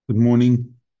Good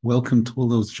morning. Welcome to all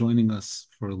those joining us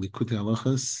for Likutey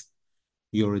Halakhos,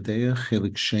 Yoreh Deah,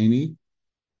 Chelik Sheni,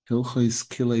 Hilkhos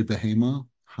Kiley Beheyma,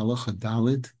 Halakha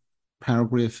Dalid,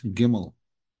 paragraph Gimel.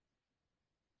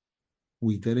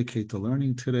 We dedicate the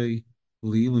learning today,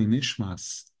 Leili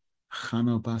Nishmas,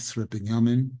 Chana Bas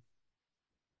Binyamin,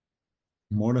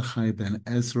 Mordechai ben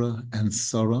Ezra and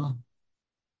Sarah,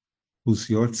 whose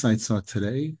yortzites are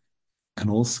today, and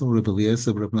also Rabbi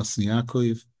Eliezer, Rabbi Nosson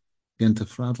Yaakov,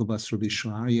 Gentefradl Bas Rabbi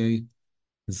Shraye,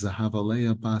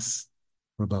 Zahavalea Bas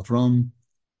Rabbi Avram,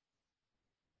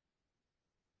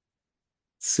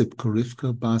 Sipka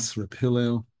Rivka Bas Reb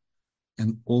Hillel,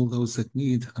 and all those that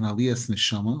need an Aliyas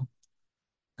Neshama,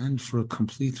 and for a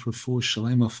complete refuah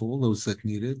shalema for all those that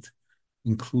need it,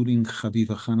 including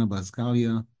Chaviva Chana Bas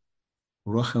Galia,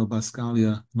 Rochel Bas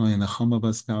Galia, Noya Nechama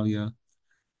Bas Galia,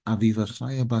 Aviva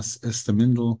Chaya Bas Esther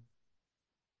Mindel,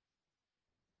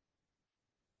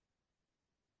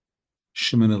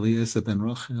 Shimon Eliezer ben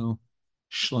Rochel,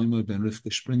 Shlomo ben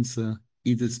Rivka Sprinzer,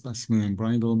 Edith Bas Miriam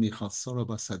Breindel, Michal Sora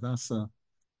Bas Hadassah,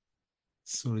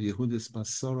 Sora Yehudis Bas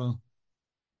Sora,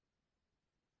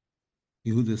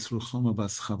 Yehudis Ruchama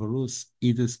Bas Chavarus,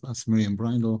 Edith Bas Miriam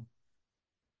Breindel,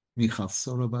 Michal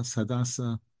Sora Bas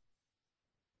Hadassah,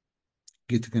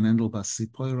 Gitgen Endel Bas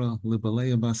Sipoira,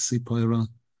 Libaleya Bas Sipoira,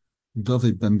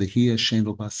 David ben Behiyah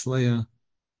Shendel Bas Leah,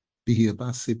 Behiyah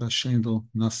Basi Bas Shendel,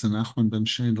 Nasa Nachman ben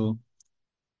Shendel,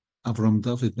 Avram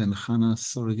David ben Chana,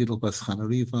 Sora Gidel Bas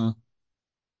Chanariva,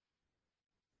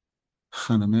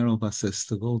 Chana Merel Bas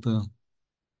Estagolda,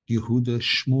 Yehuda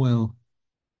Shmuel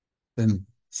ben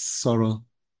Sora,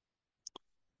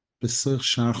 Besoich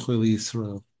Shar Choli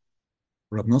Yisrael.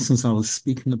 Rab Nosson Zal is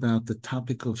speaking about the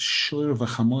topic of Shor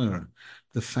v'chamoyer,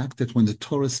 the fact that when the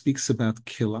Torah speaks about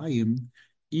kilayim,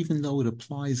 even though it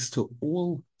applies to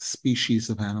all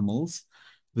species of animals,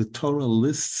 the Torah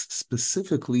lists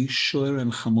specifically Shor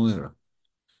and chamoyer.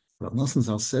 Rab Nosson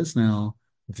Zal says now,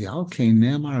 V'alkei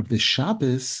nemar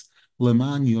b'Shabbos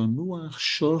leman yonuach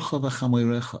shorcha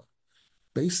v'chamoyerecha.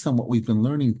 Based on what we've been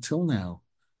learning till now,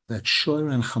 that Shor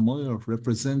and chamoyer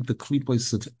represent the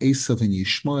klipos of Esav and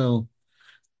Yishmael,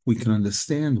 we can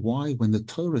understand why when the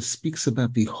Torah speaks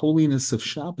about the holiness of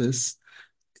Shabbos,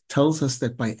 it tells us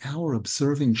that by our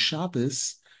observing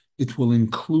Shabbos, it will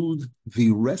include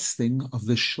the resting of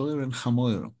the Shor and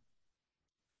Chamoyer.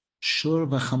 Shor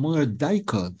v'Chamoyer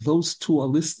Daika, those two are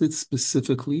listed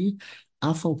specifically.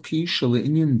 Afal pi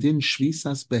shele'inyan din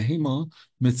shvisas behema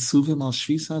mitzuvim al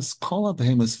shvisas kol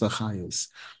behemas v'chayos.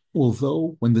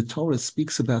 Although when the Torah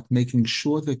speaks about making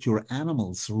sure that your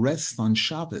animals rest on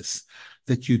Shabbos,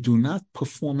 that you do not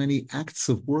perform any acts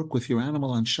of work with your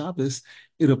animal on Shabbos,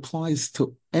 it applies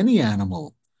to any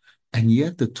animal. And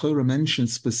yet the Torah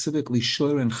mentions specifically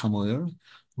Shor and Chamoyer,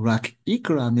 Rak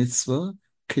Ikra Mitzvah,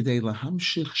 Kedei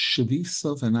Lahamshich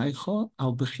Shavisa V'naicha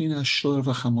Al Bechina Shor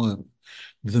V'Chamoyer.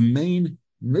 The main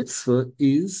mitzvah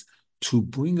is to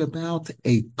bring about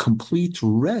a complete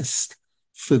rest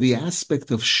for the aspect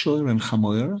of Shor and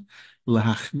Chamoyer,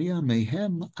 lahachnia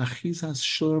mehem achizas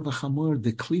Shor v'Chamoyer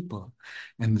deklipa,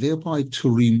 and thereby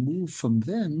to remove from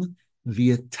them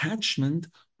the attachment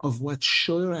of what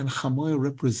Shor and Chamoyer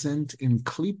represent in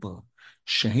klipa,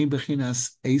 shehem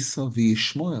bechinas Esav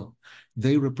v'Yishmael.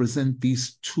 They represent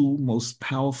these two most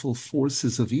powerful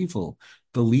forces of evil,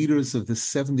 the leaders of the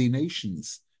 70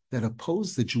 nations that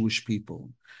oppose the Jewish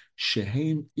people.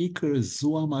 Shehem Iker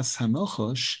Zuamas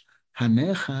Hanochosh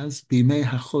Hanechas Bimei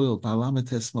Hachoil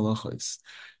Balamates Malachos.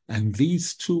 And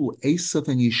these two, Esav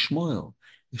and Yishmael,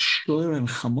 Shor and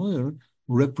Chamoyer,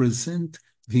 represent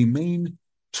the main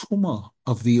tumah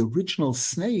of the original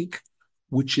snake,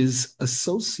 which is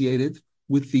associated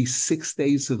with the 6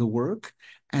 days of the work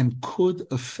and could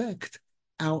affect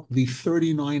out the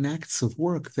 39 acts of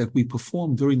work that we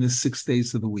perform during the 6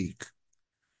 days of the week.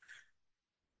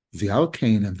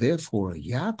 V'alkein, and therefore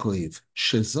Yaakov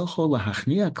shezocho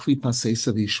lahachnia klipas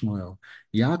Esav Yishmael,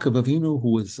 Yaakov Avinu,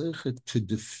 who was zechet to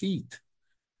defeat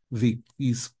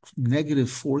these negative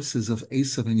forces of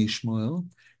Esav and Yishmael,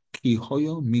 ki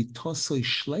hoyo mitosoi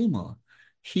shlema.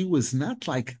 He was not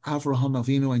like Avraham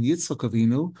Avinu and Yitzchak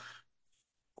Avinu,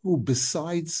 who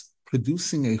besides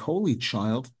producing a holy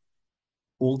child,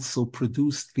 also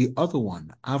produced the other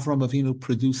one. Avram Avinu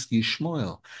produced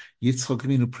Yishmael. Yitzchak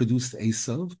Avinu produced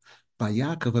Esav. By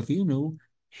Yaakov Avinu,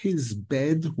 his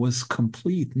bed was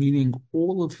complete, meaning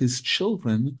all of his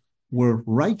children were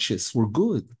righteous, were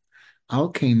good.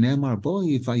 And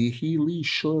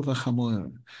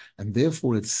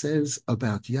therefore it says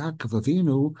about Yaakov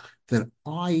Avinu that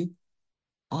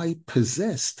I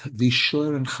possessed the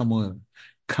Shor and Chamoyer,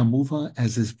 Kamuva,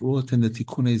 as is brought in the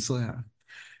Tikkunei Zohar.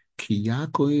 Ki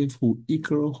Yaakov hu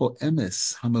ikar ho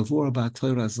emes hamavur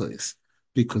ba'Torah zos.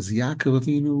 Because Yaakov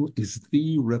Avinu is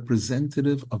the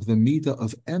representative of the midah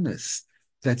of emes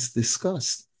that's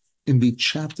discussed in the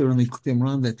chapter in Likutey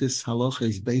Moharan that this halacha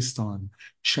is based on,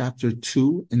 chapter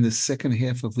 2 in the second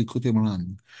half of Likutey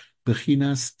Moharan.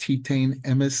 Bechinas titain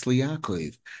emes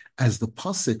liYaakov, as the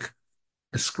pasuk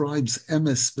ascribes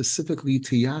emes specifically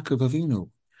to Yaakov Avinu.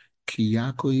 Ki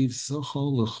Yaakov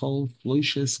zochol l'chol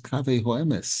floishes kaveh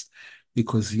hoemes,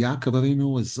 because Yaakov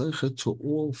Avinu was zocher to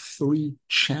all three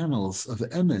channels of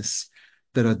emes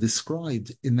that are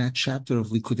described in that chapter of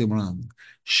Likutey Moharan.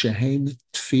 Shehem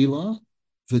tefillah,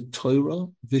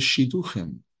 v'Torah,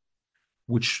 v'shiduchim,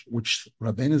 which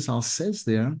Rabbeinu Zal says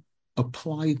there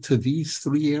applied to these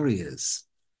three areas.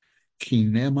 Ki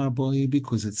nemar boy,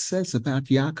 because it says about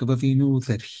Yaakov Avinu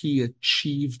that he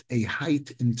achieved a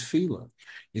height in tefillah.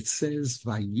 It says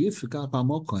vayifga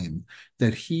b'mokoim,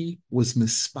 that he was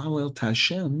mispalel to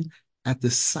Hashem at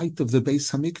the site of the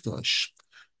Beis Hamikdash.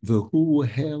 V'hu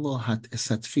helo hat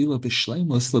esatfila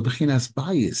b'shleimus lebechinas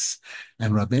bayis.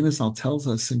 And Rabbeinu Zal tells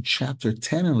us in chapter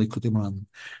 10 in Likutey Moharan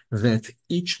that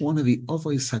each one of the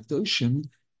Avos Hakdoshim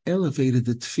elevated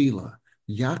the tefillah.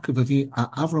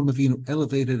 Avram Avinu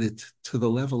elevated it to the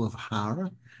level of Har.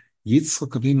 Yitzchak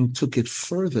Avinu took it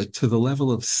further to the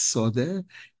level of Sodeh,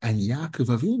 and Yaakov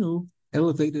Avinu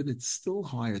elevated it still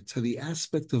higher to the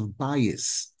aspect of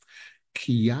Bayis.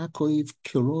 Ki Yaakov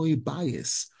Kiroi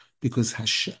Bayis, because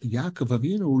Yaakov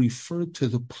Avinu referred to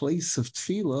the place of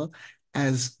Tefillah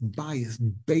as Bayis,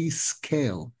 base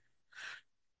scale.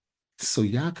 So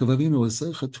Yaakov Avinu was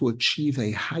able to achieve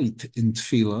a height in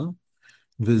Tefillah,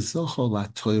 v'zochol la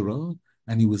Torah,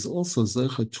 and he was also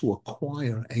zecher to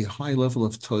acquire a high level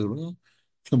of Torah.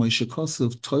 K'moshe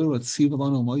kosev Torah tziva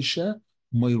lanu Moshe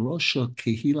moirosha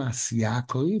kehilas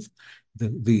Yaakov.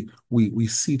 We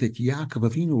see that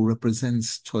Yaakov Avinu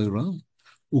represents Torah.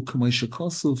 Uk'moshe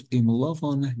kosev im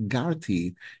Lavan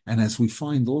garti, and as we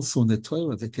find also in the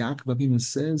Torah that Yaakov Avinu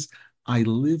says, "I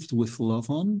lived with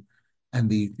Lavan." And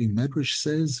the Medrash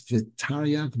says,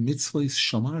 "V'taryag mitzvahs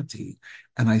shamarti,"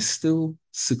 and I still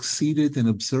succeeded in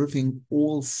observing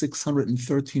all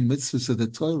 613 mitzvahs of the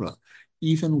Torah,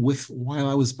 even while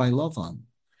I was by Lavan.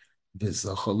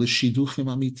 V'zachol l'shiduchim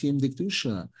amitim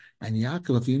d'kedusha, and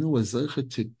Yaakov Avinu was zecher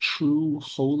to true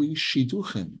holy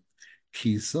shiduchim.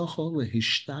 Ki zachol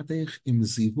lehishtadech im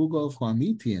zivugov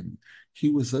ha'amitim, he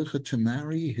was zecher to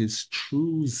marry his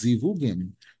true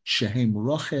zivugim, shehem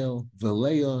Rachel,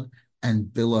 Leah, and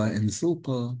Bilhah and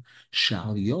Zilpah,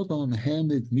 shal yodam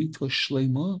hamid mito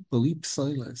shlema b'li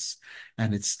psoiles,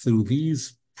 and it's through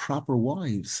these proper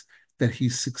wives that he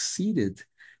succeeded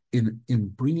in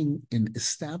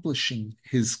establishing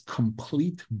his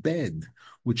complete bed,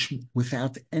 which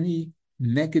without any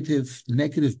negative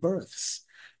births,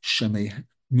 Shemei,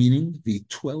 meaning the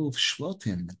 12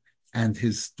 Shvatim and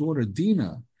his daughter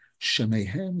Deah,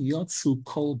 Shemehem Yatsu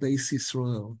Kol Beis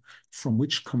Yisrael, from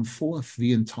which come forth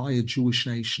the entire Jewish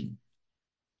nation.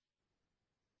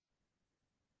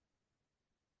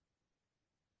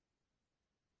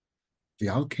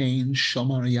 V'alkein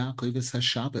Shomar Yaakov es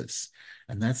HaShabbos,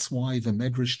 and that's why the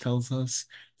Medrash tells us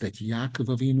that Yaakov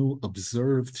Avinu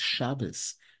observed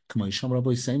Shabbos, K'mo Yisham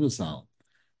Rabbi Seinu Zal,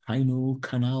 Hainu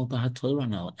Kanal B'HaTorah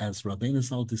Nal, as Rabbeinu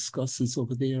Zal discusses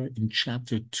over there in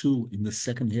chapter 2 in the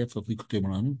second half of Likutey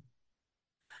Moharan,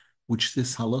 which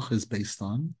this halacha is based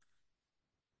on.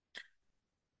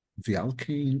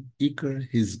 V'alkein Iker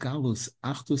his galus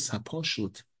achdus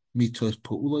haposhut mitoch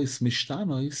peulos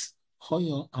mishtanois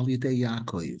hoya al yidei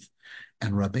Yaakov.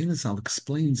 And Rabbeinu Zal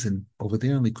explains over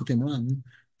there in Likutey Moharan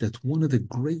that one of the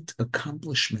great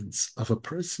accomplishments of a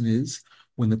person is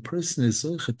when the person is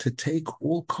to take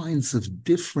all kinds of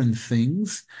different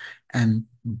things and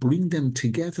bring them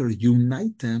together,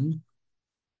 unite them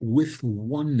with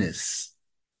oneness,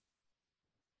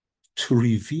 to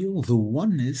reveal the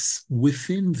oneness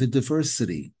within the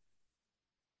diversity.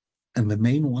 And the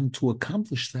main one to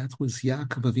accomplish that was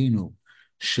Yaakov Avinu.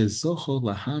 Shezocho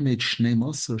lahamed shnei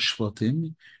moser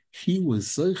shvatim, he was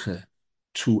zoche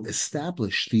to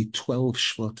establish the 12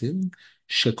 shvatim,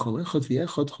 shekol echad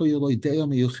v'echad hoyeloi Deah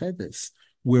meyuchedes,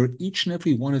 where each and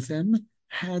every one of them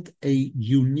had a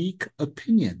unique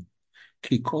opinion.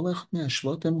 Ki kol echad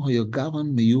me'ashvatim hoyo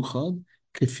gavan meyuchad,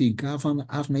 kefi gavan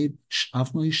avnei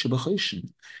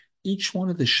shebachoshin. Each one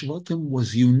of the shvatim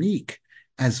was unique,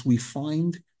 as we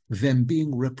find them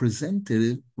being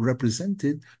represented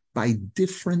by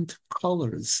different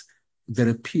colors that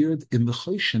appeared in the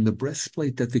choshen, the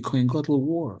breastplate that the Kohen Gadol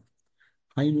wore.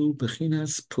 Hainu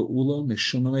bechinas pe'ula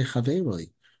meshunamei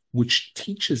chaveroi, which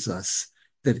teaches us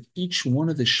that each one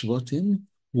of the shvatim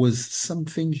was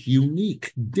something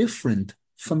unique, different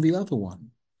from the other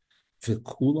one.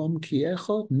 V'kulam ki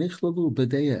echad nichlalu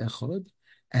b'deya echad,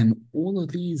 and all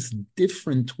of these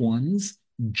different ones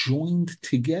joined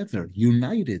together,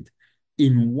 united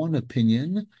in one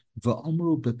opinion.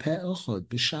 V'amru b'peh echad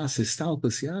b'shas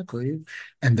histalpus Yaakov,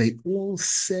 and they all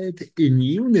said in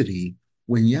unity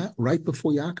when right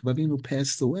before Yaakov Avinu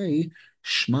passed away,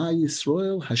 Shema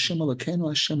Yisrael, Hashem Elokeinu,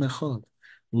 Hashem Echad.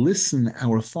 Listen,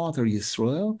 our Father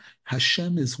Yisrael,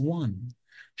 Hashem is one.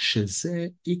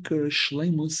 Shezeh Iker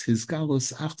Shlemus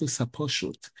Hizgalos Achtos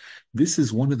HaPoshut. This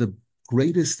is one of the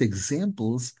greatest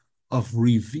examples of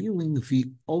revealing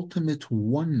the ultimate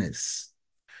oneness.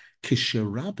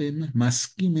 Kisherabim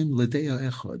Maskimim L'Deah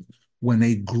Echad. When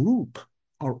a group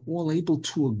are all able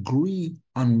to agree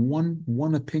on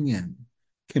one opinion.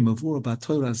 Kemavur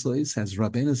Batorah Zois, as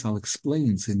Rabbeinu Zal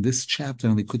explains in this chapter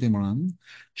in Likutey Moran,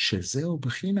 Shezeo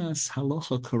Bechinas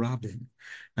Halakha Karabim.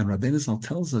 And Rabbeinu Zal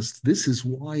tells us this is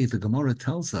why the Gemara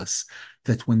tells us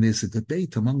that when there's a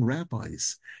debate among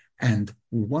rabbis and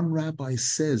one rabbi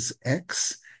says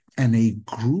X and a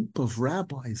group of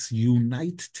rabbis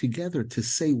unite together to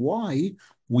say Y,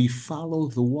 we follow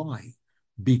the Y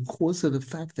because of the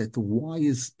fact that the Y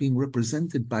is being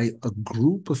represented by a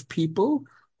group of people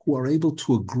who are able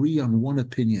to agree on one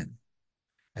opinion.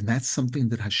 And that's something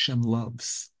that Hashem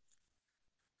loves.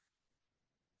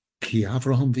 Ki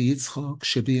Avraham v'Yitzchak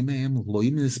shebiyameim lo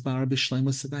yimnisbar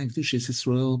b'shleimus adayim kedushas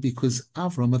Yisrael, because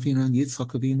Avram Avinu and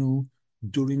Yitzchak Avinu,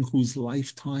 during whose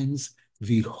lifetimes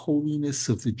the holiness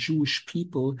of the Jewish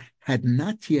people had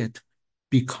not yet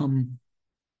become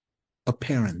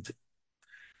apparent.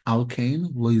 Al kain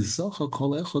lo yizocha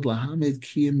kol echad lahamed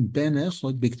kiyim ben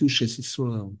echad b'kedushas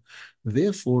Yisrael.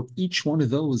 Therefore, each one of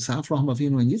those, Avraham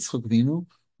Avinu and Yitzchak Avinu,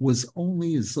 was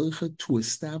only zocha to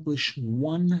establish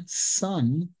one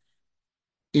son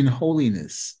in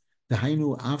holiness. The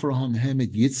Hainu Avraham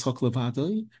Hemed Yitzchak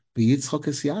Levadoi, Yitzchak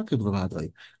es Yaakov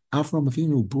Levadoi. Avraham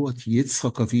Avinu brought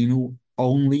Yitzchak Avinu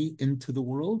only into the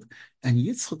world, and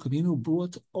Yitzchak Avinu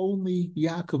brought only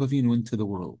Yaakov Avinu into the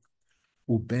world.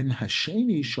 Uben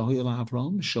Hasheni Shahoyel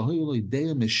Avram Shahoyel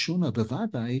Deah Meshuna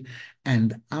Bevadai,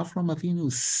 and Avram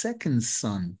Avinu's second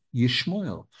son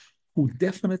Yishmael, who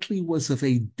definitely was of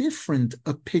a different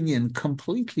opinion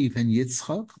completely than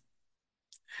Yitzchak.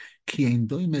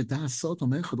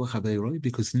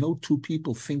 Because no two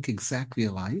people think exactly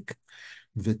alike.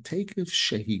 And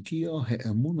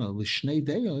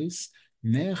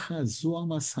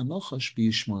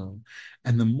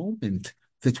the moment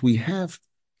that we have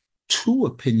two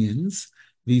opinions,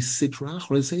 the Sitra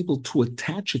Achra is able to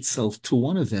attach itself to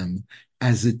one of them,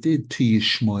 as it did to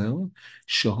Yishmael,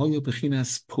 Shehoya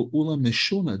Bechinas Pu'ula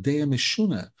Meshuna, Deah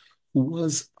Meshuna, who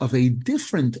was of a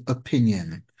different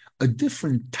opinion, a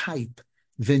different type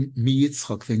than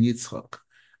Yitzchak,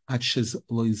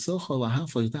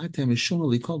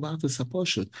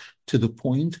 to the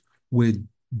point where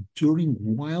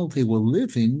while they were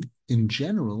living in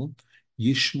general,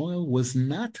 Yishmael was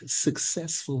not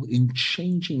successful in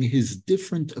changing his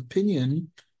different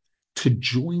opinion to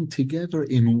join together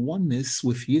in oneness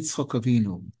with Yitzchak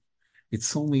Avinu.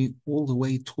 It's only all the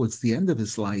way towards the end of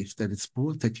his life that it's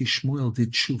brought that Yishmael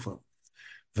did tshuva.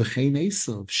 V'chein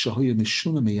Esav shahoya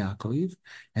meshuna meYaakov,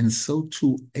 and so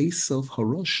too Esav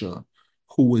Harosha,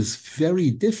 who was very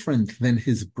different than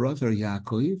his brother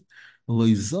Yaakov. He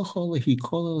was not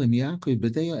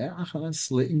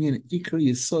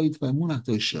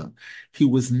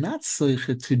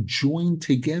zeicha to join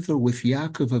together with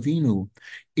Yaakov Avinu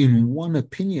in one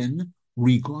opinion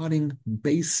regarding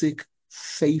basic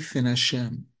faith in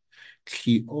Hashem.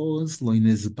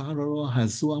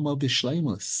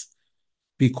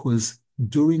 Because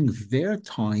during their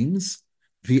times,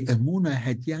 the Emunah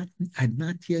had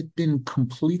not yet been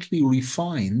completely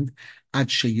refined ad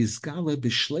sheyizgale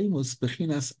b'shleimus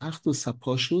b'chinas achdos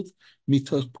haposhut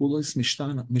mitoch pulos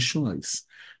mishunos,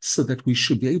 so that we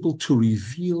should be able to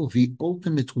reveal the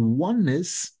ultimate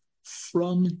oneness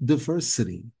from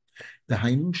diversity. The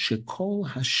Hainu shekol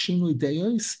hashinui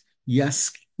deos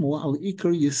yaskimu al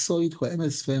ikar yesoid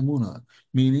ha'emes ve'emunah,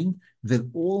 meaning that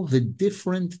all the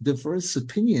different diverse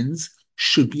opinions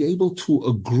should be able to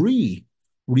agree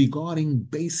regarding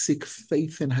basic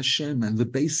faith in Hashem and the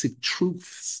basic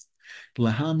truths.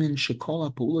 Lahamin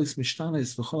shekola pa'ulos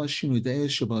mishtanes v'chol hashinu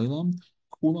deis shabaylam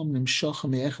kulam nimshacha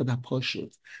me'echad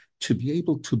haposhut, to be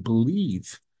able to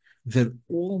believe that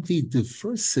all the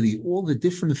diversity, all the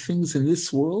different things in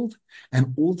this world,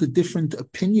 and all the different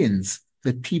opinions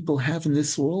that people have in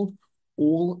this world,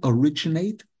 all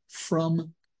originate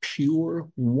from pure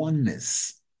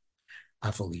oneness.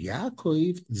 Aval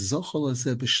Yaakov zochol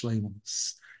hazeh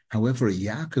b'shleimus. However,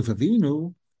 Yaakov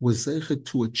Avinu was zeichet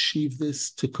to achieve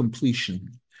this to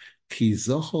completion. Ki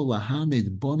zocho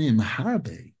lahamid bonim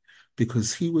harbe,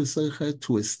 because he was zeichet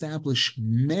to establish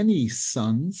many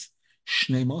sons,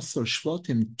 shnei mosar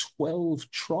shvatim, 12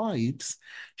 tribes,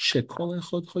 shekol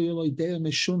echad choyeloi Deah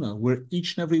meshuna, where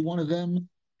each and every one of them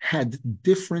had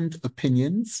different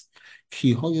opinions.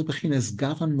 Ki hoya b'chinas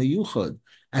gavan meyuchad,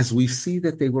 as we see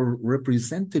that they were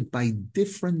represented by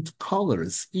different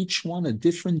colors, each one a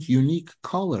different, unique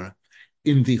color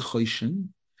in the Choshen,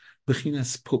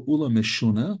 Bechinas Pa'ula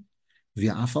Meshuna,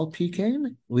 V'afal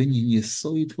Pikein, Linyin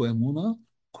Yesoid Huemuna,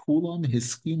 Kulam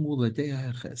Hiskimu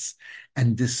L'Deaches.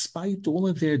 And despite all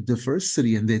of their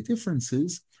diversity and their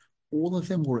differences, all of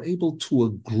them were able to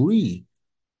agree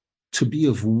to be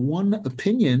of one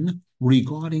opinion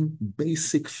regarding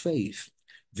basic faith.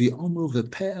 The Omru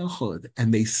v'pe'echad,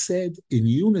 and they said in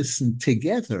unison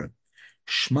together,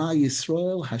 Shema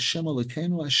Yisrael, Hashem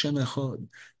Elokeinu, Hashem Echad.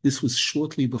 This was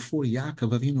shortly before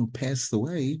Yaakov Avinu passed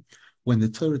away, when the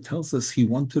Torah tells us he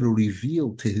wanted to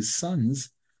reveal to his sons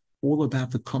all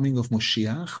about the coming of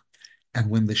Moshiach. And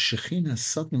when the Shekhinah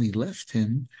suddenly left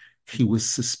him, he was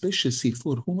suspicious. He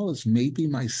thought, who knows, maybe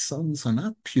my sons are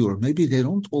not pure. Maybe they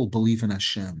don't all believe in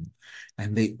Hashem.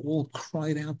 And they all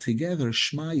cried out together,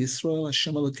 Shema Yisrael,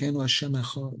 Hashem Elokeinu, Hashem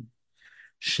Echad.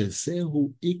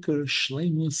 Shezehu Iker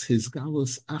Shleimus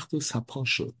Hizgalus Achdus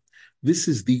Haposhut. This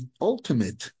is the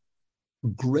ultimate,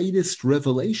 greatest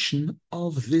revelation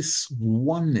of this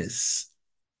oneness.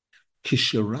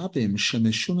 Kisherabim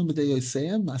Shemeshunim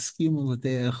B'Deyoseim Maskimu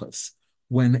L'Deachos.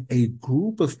 When a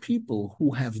group of people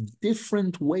who have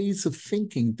different ways of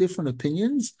thinking, different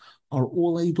opinions, are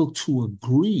all able to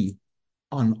agree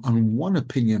on one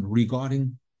opinion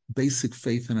regarding basic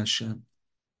faith in Hashem.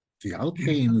 And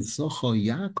this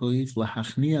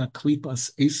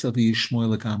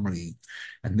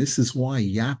is why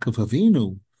Yaakov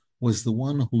Avinu was the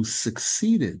one who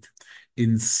succeeded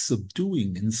in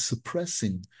subduing and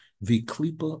suppressing the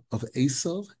klipa of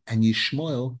Esav and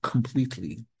Yishmael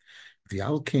completely.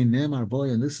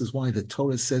 And this is why the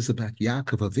Torah says about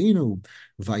Yaakov Avinu,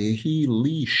 Vayehi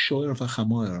li shoyer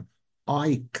v'chamoyer,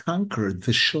 I conquered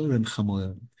the shoyer and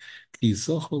chamoyer. Because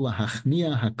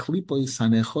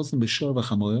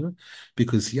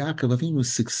Yaakov Avinu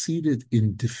succeeded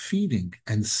in defeating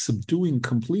and subduing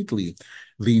completely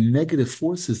the negative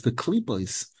forces, the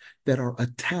klipos, that are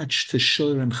attached to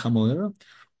shoyer and chamoyer,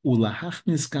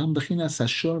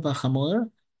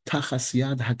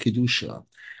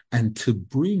 and to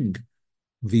bring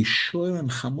the shoyer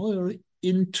and chamoyer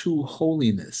into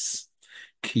holiness.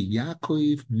 Ki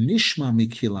Yaakov nishma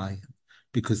mikilayim.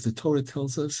 Because the Torah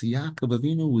tells us Yaakov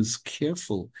Avinu was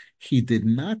careful. He did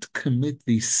not commit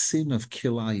the sin of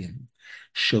kilayim,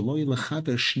 shaloi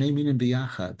lechaber shnei minim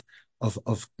biyachad,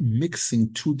 of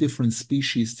mixing two different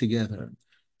species together.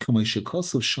 As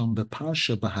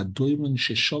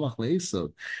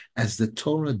the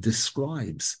Torah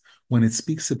describes when it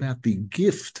speaks about the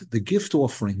gift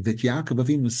offering that Yaakov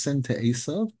Avinu sent to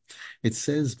Esav, it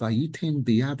says, Vayitin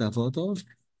biyad avodov,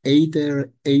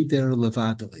 eder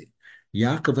levadoi.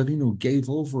 Yaakov Avinu gave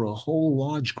over a whole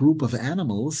large group of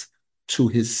animals to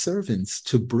his servants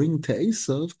to bring to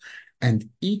Esav, and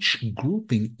each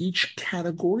grouping, each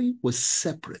category was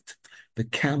separate. The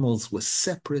camels were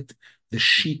separate, the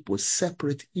sheep was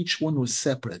separate, each one was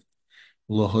separate.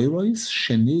 Lahoirois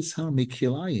shenizhar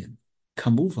mikilayim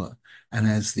kamuva. And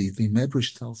as the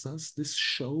Medrash tells us, this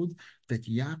showed that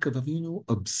Yaakov Avinu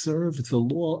observed the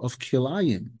law of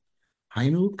kilayim.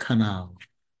 Hainu kanal.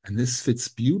 And this fits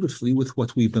beautifully with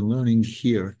what we've been learning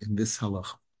here in this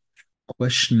halakha.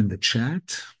 Question in the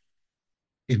chat.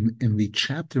 In the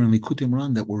chapter in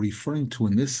Likutey that we're referring to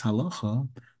in this halakha,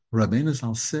 Rabbeinu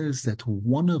Zal says that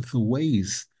one of the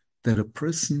ways that a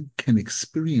person can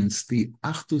experience the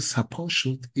Achdus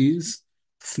HaPoshut is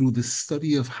through the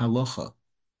study of halakha.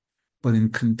 But in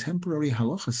contemporary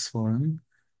halakha sfarim,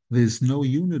 there's no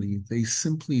unity. They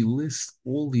simply list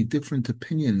all the different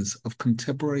opinions of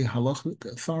contemporary halachic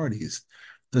authorities.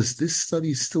 Does this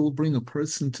study still bring a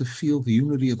person to feel the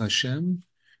unity of Hashem?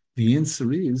 The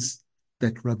answer is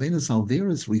that Rabbeinu Zal there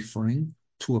is referring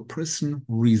to a person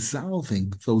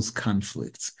resolving those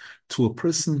conflicts, to a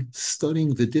person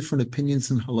studying the different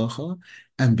opinions in halacha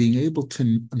and being able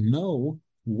to know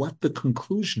what the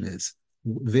conclusion is.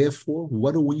 Therefore,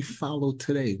 what do we follow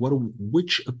today?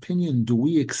 Which opinion do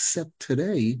we accept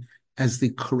today as the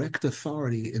correct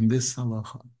authority in this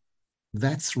halacha?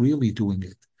 That's really doing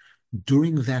it.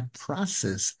 During that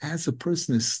process, as a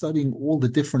person is studying all the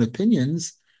different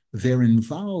opinions, they're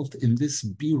involved in this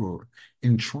birur,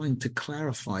 in trying to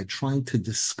clarify, trying to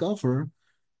discover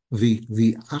the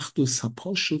achdus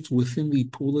haposhut within the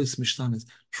pulos mishtanis,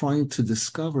 trying to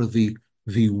discover the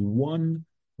one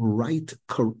right,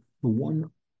 the one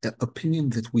opinion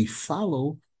that we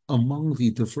follow among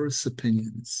the diverse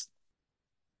opinions.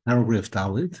 Paragraph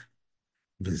Dalit,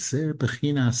 V'zeh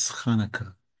bechinas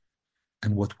Chanukah.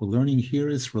 And what we're learning here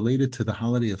is related to the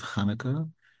holiday of Hanukkah.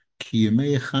 Ki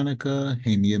yemei Hanukkah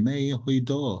hem yemei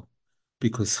hoidah,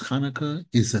 because Hanukkah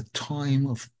is a time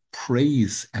of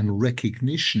praise and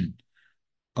recognition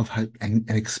of and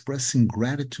expressing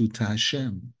gratitude to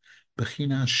Hashem.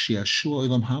 Bechinas shiashu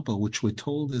olam haba, which we're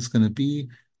told is going to be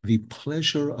the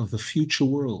pleasure of the future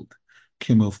world.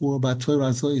 Kimavur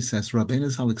b'Torah zois, as Rabbeinu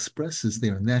Zal expresses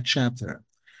there in that chapter.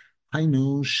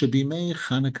 Hainu shebimei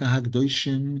Chanukah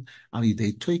hagdoshim al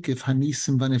yidei toikif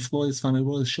hanisim vaneflois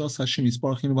vanerois shos Hashem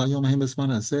yisbarachim v'ayom hahem bezman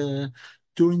hazeh,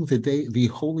 during the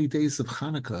holy days of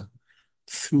Chanukah,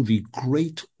 through the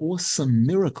great, awesome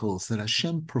miracles that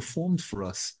Hashem performed for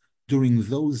us during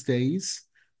those days,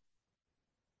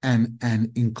 and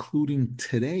including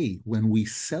today when we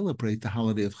celebrate the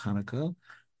holiday of Chanukah,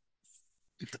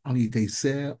 al yidei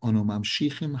zeh onu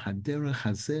mamshichim haderech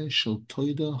hazeh shel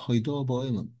toida hoida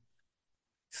ba'olam.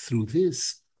 Through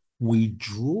this, we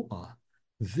draw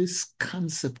this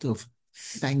concept of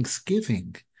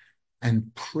thanksgiving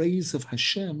and praise of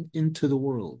Hashem into the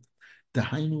world.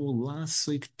 Dahainu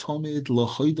lasik tomid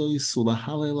lohoidois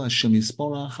ulahalel Hashem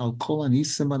yisborach al kol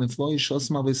anisim vanefloi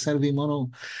shosma v'servi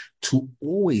mono, to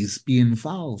always be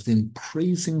involved in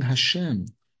praising Hashem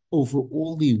over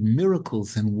all the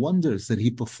miracles and wonders that He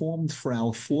performed for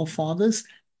our forefathers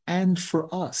and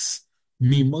for us.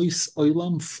 Mimois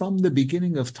olam, from the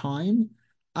beginning of time,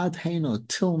 ad heino,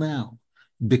 till now.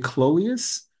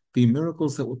 Biklolius, the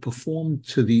miracles that were performed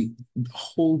to the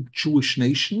whole Jewish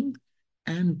nation,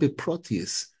 and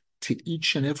Biprotius, to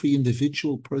each and every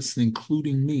individual person,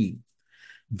 including me.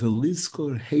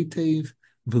 Velizkor hetev,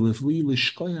 velivli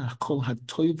lishkoyach kol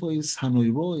hatoivois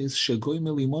hanoirois shegoim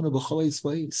elimona b'choleis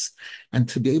v'is, and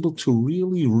to be able to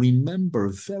really remember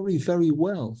very, very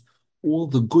well all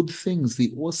the good things,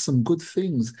 the awesome good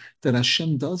things that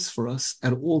Hashem does for us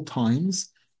at all times,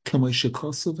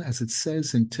 as it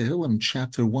says in Tehillim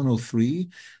chapter 103,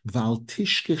 Val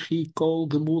tishkechi kol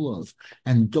gemulav,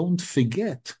 and don't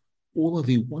forget all of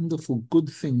the wonderful good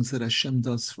things that Hashem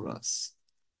does for us.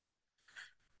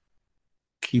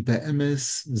 Ki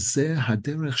be'emes zeh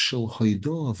haderech shel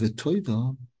hoidah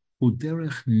v'toidah hu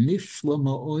derech nifla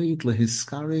ma'oid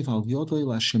lehiskarev al yodoi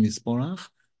l'Hashem yisborach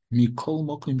mikol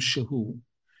mokim shehu.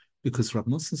 Because Rav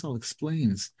Nosson Zal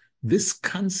explains this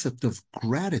concept of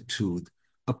gratitude,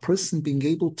 a person being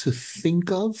able to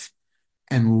think of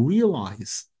and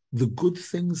realize the good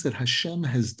things that Hashem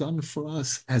has done for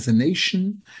us as a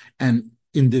nation and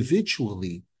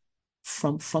individually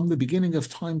from the beginning of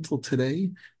time till today.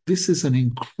 This is an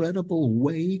incredible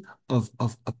way of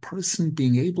a person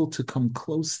being able to come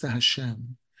close to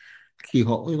Hashem.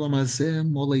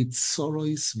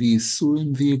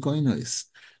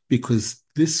 Because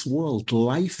this world,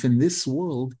 life in this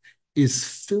world, is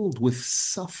filled with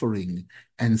suffering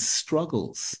and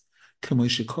struggles. As the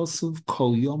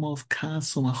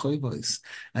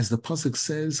pasuk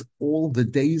says, all the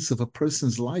days of a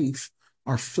person's life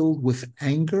are filled with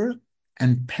anger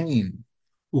and pain.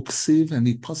 Uksiv, and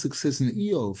the pasuk says in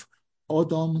Eov,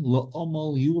 Odom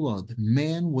la'omal yulad,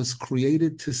 man was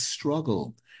created to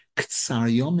struggle. Ktsar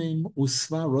yomim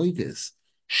usva roides,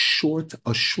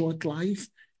 a short life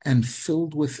and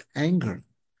filled with anger.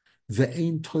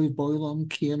 Ve'ein toiv boilam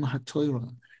kiem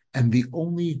haTorah, and the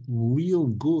only real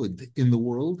good in the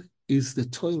world is the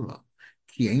Torah.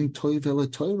 Ki ein toiv ela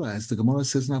Torah, as the Gemara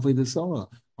says in Avodah Zarah,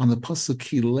 on the pasuk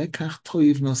ki lekach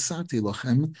toiv nosati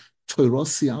lochem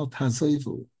Toirosi al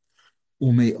tazovu.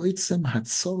 Umeoitzem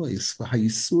hatzoros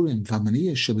v'hayisurim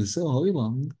v'maniyah shebezeh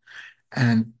hoilam.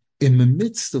 And in the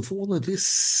midst of all of this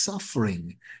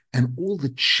suffering and all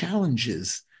the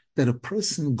challenges that a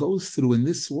person goes through in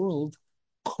this world,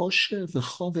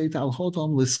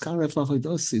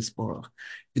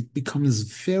 it becomes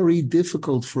very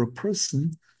difficult for a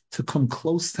person to come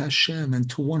close to Hashem and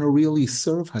to want to really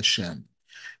serve Hashem.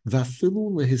 And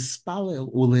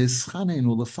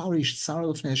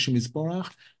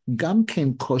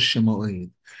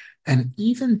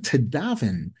even to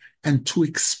daven and to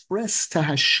express to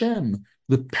Hashem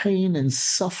the pain and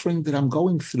suffering that I'm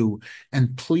going through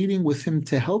and pleading with Him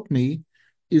to help me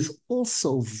is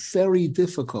also very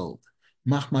difficult.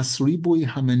 As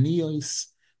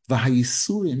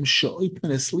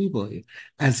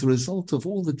a result of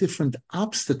all the different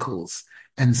obstacles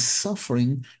and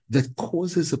suffering that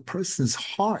causes a person's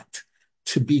heart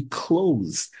to be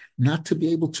closed, not to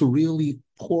be able to really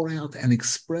pour out and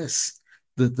express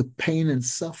the pain and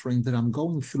suffering that I'm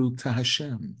going through to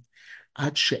Hashem.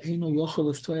 To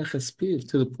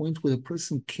the point where the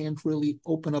person can't really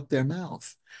open up their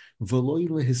mouth. And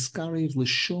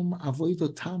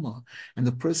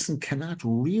the person cannot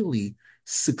really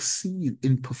succeed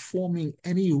in performing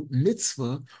any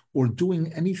mitzvah or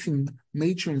doing anything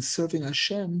major in serving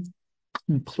Hashem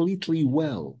completely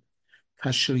well.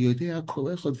 As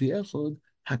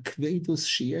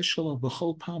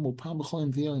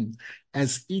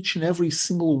each and every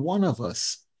single one of us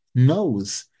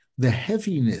knows the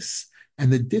heaviness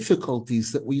and the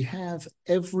difficulties that we have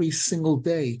every single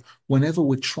day whenever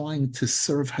we're trying to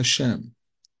serve Hashem.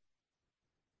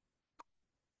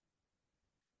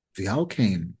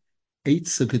 And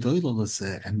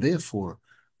therefore,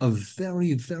 a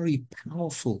very, very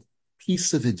powerful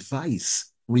piece of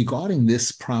advice regarding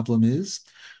this problem is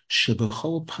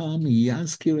שבכל פעם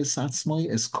יזכיר את עצמו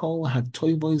את כל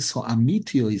הטובות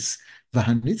האמיתיות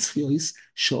והנצחיות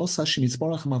שעושה השם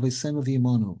יתברך מאבותינו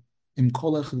ועמנו, עם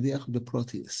כל אחד ואחד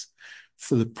בפרוטיוס.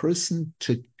 For the person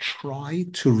to try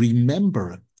to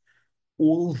remember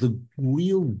all the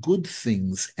real good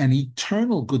things and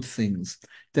eternal good things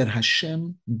that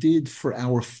Hashem did for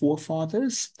our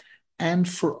forefathers and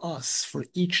for us, for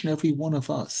each and every one of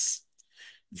us.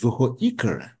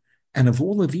 V'ho'ikar, and of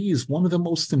all of these, one of the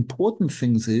most important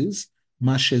things is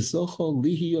the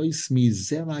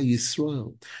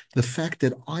fact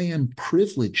that I am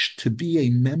privileged to be a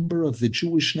member of the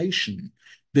Jewish nation,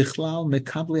 Bichlal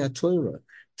Mekabli Torah,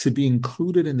 to be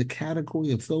included in the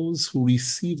category of those who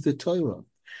receive the Torah.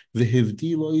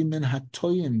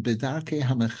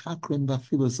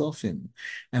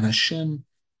 And Hashem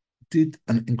did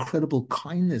an incredible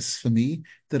kindness for me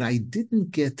that I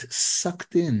didn't get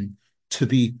sucked in to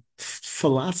the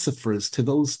philosophers, to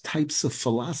those types of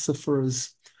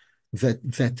philosophers that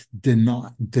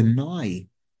deny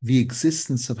the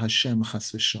existence of Hashem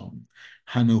chas v'shalom.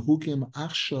 Hanuhugim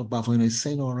achshav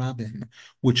b'avonosenu rabim,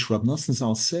 which Rab Nosson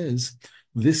Zal says,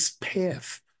 this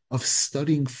path of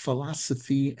studying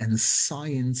philosophy and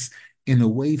science in a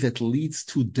way that leads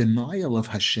to denial of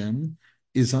Hashem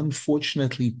is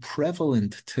unfortunately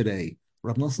prevalent today.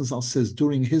 Rab Nosson Zal says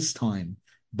during his time,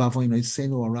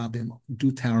 b'avonosenu rabim,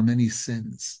 due to our many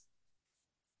sins.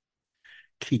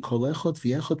 Ki kol echad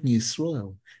v'echad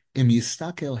miYisrael im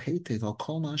yistakel heitev al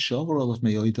kol ma she'over olav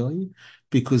me'odai,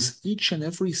 because each and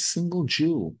every single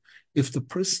Jew, if the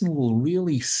person will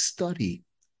really study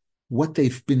what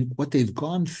they've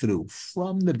gone through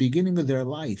from the beginning of their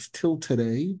life till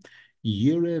today,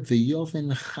 Yoreh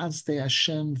v'yovin chazdei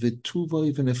Hashem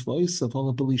v'tuvoi v'nefloisav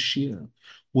ala b'lishir,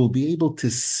 will be able to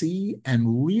see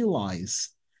and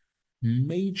realize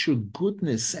major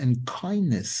goodness and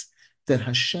kindness that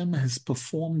Hashem has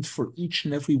performed for each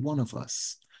and every one of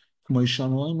us. As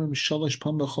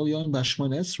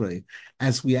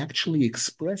we actually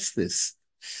express this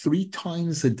 3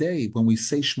 times a day when we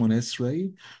say Shmon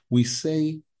Esrei, we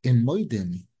say in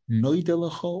Moedim,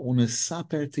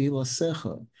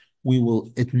 we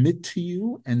will admit to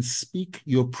you and speak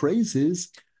your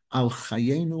praises al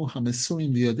chayenu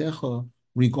hamesurim v'yodecha,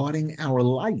 regarding our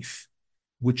life,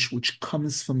 which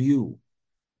comes from you.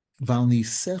 And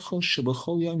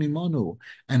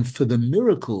for the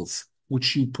miracles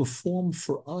which you perform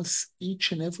for us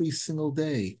each and every single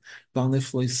day. And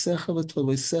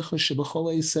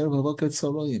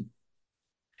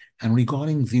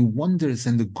regarding the wonders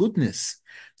and the goodness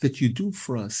that you do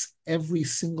for us every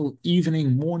single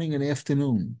evening, morning, and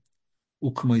afternoon.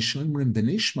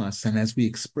 And as we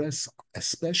express,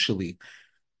 especially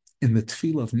in the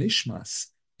tefillah of Nishmas,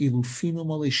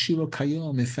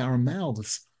 if our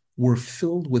mouths were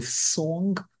filled with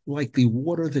song like the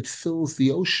water that fills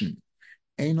the ocean,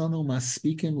 it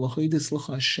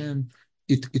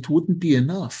wouldn't be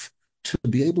enough to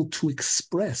be able to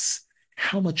express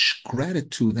how much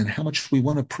gratitude and how much we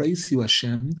want to praise you,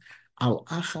 Hashem. Al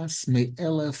achas me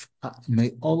elef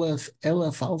elef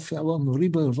alfi alon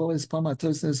riba voles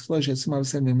pamatos,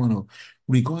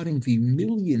 regarding the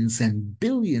millions and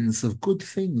billions of good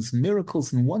things,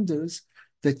 miracles and wonders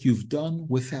that you've done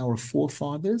with our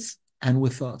forefathers and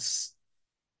with us.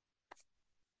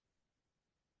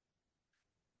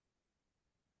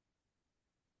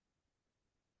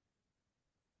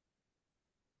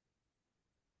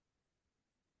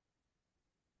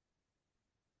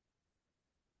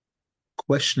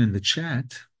 Question in the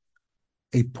chat,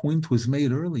 a point was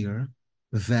made earlier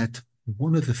that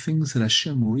one of the things that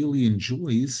Hashem really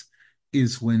enjoys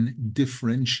is when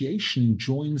differentiation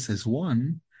joins as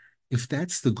one. If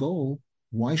that's the goal,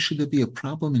 why should there be a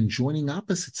problem in joining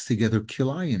opposites together,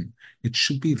 kilayim? It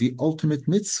should be the ultimate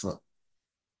mitzvah.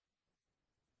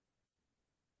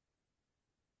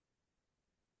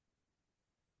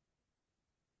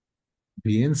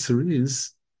 The answer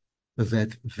is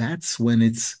that that's when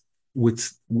it's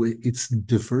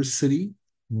diversity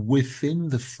within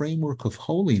the framework of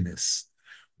holiness.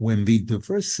 When the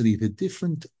diversity, the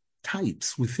different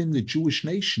types within the Jewish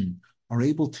nation are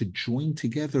able to join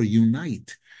together,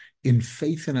 unite in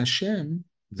faith in Hashem,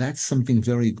 that's something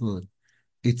very good.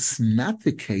 It's not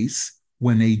the case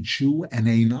when a Jew and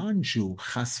a non-Jew,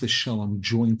 chas v'shalom,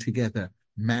 join together,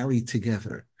 marry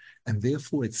together. And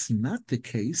therefore, it's not the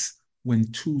case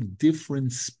when two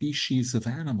different species of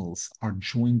animals are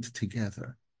joined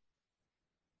together.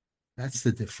 That's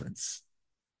the difference.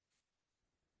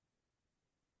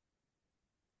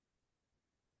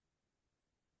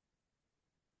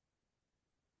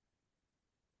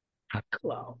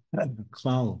 Haklal.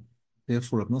 Klal.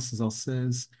 Therefore, Rav Nosson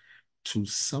says to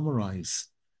summarize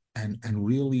and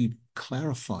really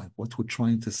clarify what we're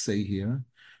trying to say here.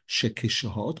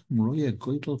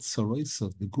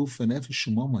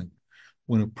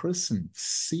 When a person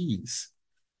sees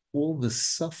all the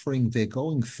suffering they're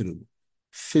going through,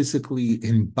 physically,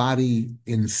 in body,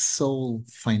 in soul,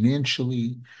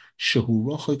 financially,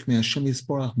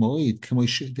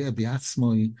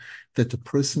 that the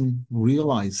person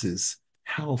realizes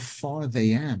how far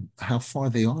they are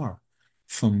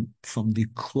from the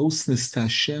closeness to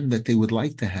Hashem that they would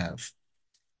like to have.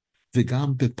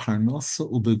 וגם בפרנסה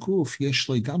ובגוף יש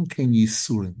לו גם כן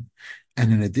ייסורים.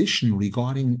 And in addition,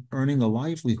 regarding earning a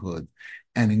livelihood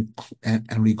and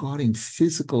regarding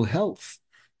physical health,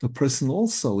 the person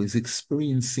also is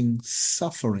experiencing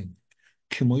suffering,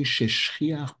 כמו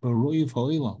ששכיח ברוב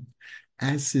העולם,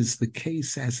 as is the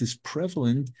case, as is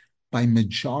prevalent by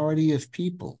majority of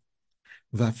people.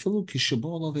 ואפילו כשבא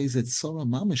עליו איזה צורה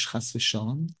ממש חס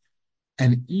ושלום,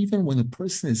 and even when a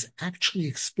person is actually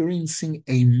experiencing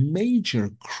a major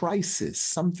crisis,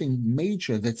 something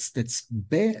major that's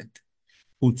bad,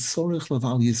 the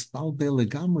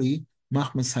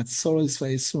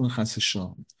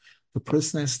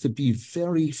person has to be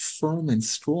very firm and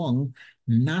strong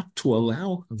not to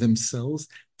allow themselves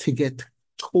to get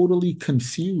totally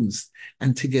confused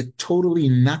and to get totally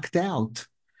knocked out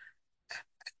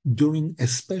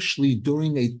especially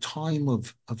during a time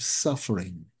of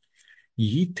suffering.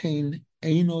 Yitain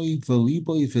enoi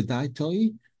veliboy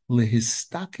v'daitoi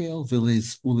lehistakel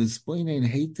v'lizboinen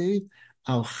heitev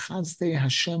al chazdei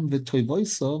Hashem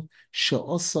v'toivoisov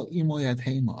she'osa imo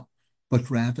yadhema. But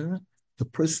rather, the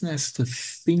person has to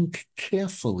think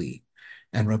carefully.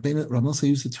 And Rabbi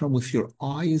used the term with your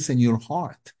eyes and your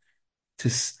heart to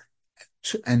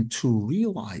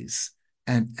realize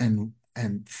and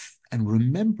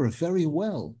remember very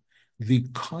well the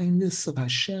kindness of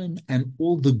Hashem and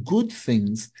all the good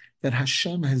things that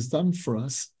Hashem has done for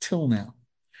us till now.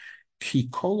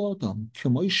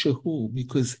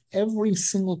 Because every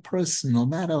single person, no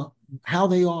matter how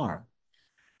they are,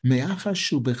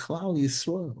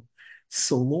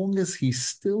 so long as he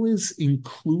still is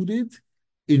included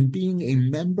in being a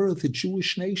member of the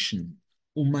Jewish nation,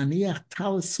 and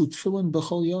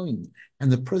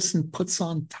the person puts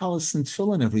on talis and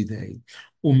tefillin every day,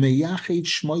 and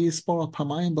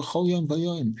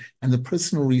the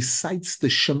person recites the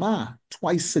Shema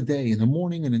twice a day, in the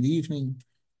morning and in the evening.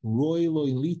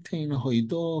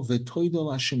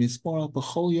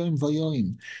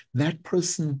 That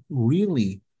person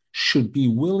really should be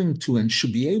willing to and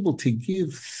should be able to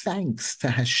give thanks to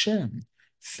Hashem,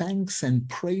 thanks and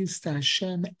praise to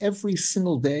Hashem every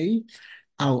single day,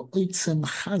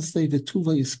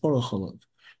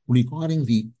 regarding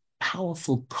the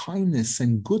powerful kindness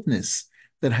and goodness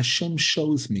that Hashem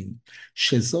shows me,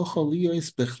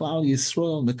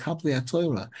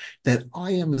 that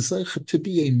I am to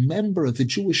be a member of the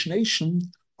Jewish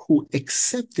nation who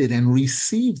accepted and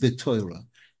received the Torah,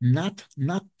 not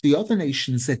the other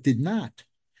nations that did not.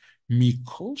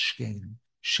 Mikol shkein,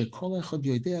 שכל אחד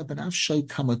יודע בנפשו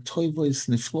כמה טויבויס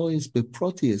נפלויס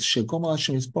בפרוטיס שגומר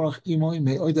השם יסבורך עמוי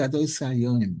מאוד עדויס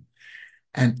היום.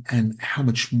 And how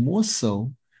much more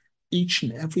so each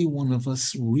and every one of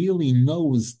us really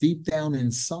knows deep down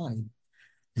inside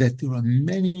that there are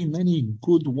many, many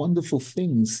good, wonderful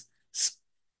things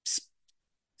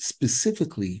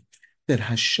specifically that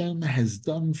Hashem has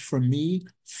done for me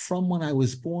from when I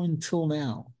was born till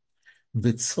now. And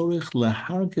a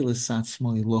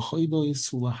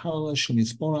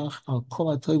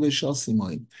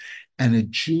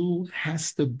Jew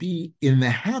has to be in the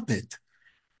habit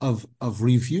of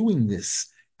reviewing this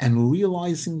and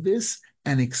realizing this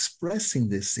and expressing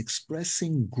this,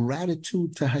 expressing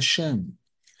gratitude to Hashem.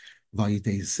 And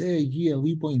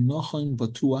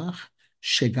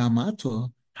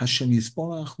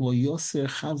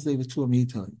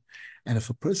if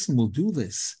a person will do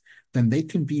this, then they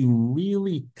can be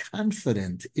really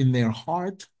confident in their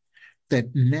heart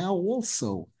that now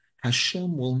also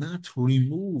Hashem will not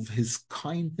remove his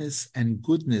kindness and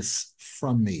goodness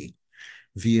from me.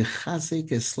 And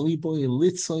this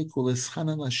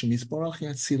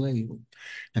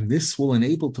will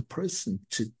enable the person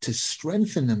to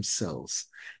strengthen themselves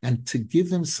and to give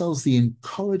themselves the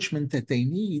encouragement that they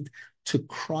need to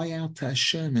cry out to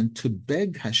Hashem and to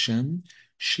beg Hashem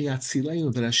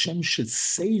that Hashem should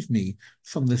save me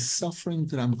from the suffering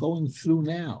that I'm going through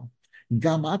now.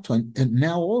 And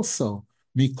now also,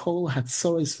 Mikol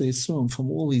Hatzoris Ve'Yisrum,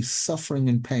 from all these suffering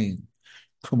and pain.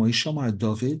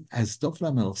 David, as David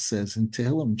HaMelech says in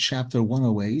Tehillim chapter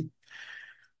 108,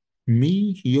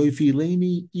 Mi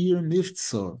yovileni ir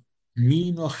mivtzor,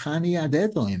 mi nochani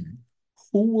adedoim.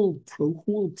 Who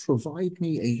will provide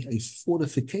me a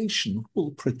fortification? Who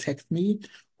will protect me?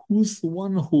 Who's the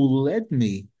one who led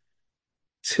me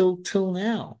till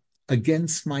now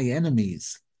against my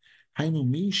enemies? Hainu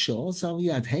mi she'ozar li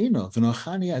adheino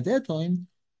v'nochani adedoim,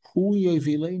 hu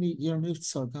yovileni ir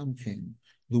mivtzor gamkein.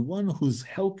 The one who's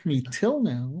helped me till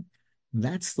now,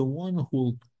 that's the one who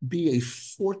will be a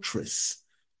fortress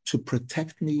to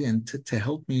protect me and to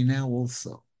help me now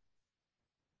also.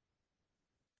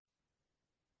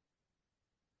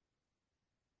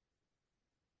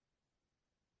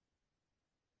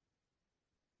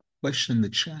 Question in the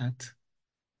chat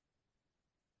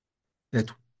that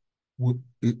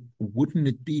wouldn't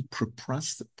it be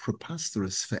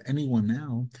preposterous for anyone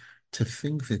now to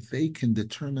think that they can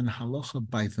determine Halakha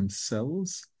by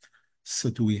themselves?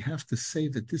 So do we have to say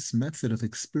that this method of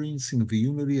experiencing the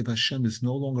unity of Hashem is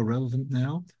no longer relevant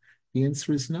now? The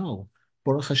answer is no.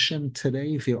 Baruch Hashem,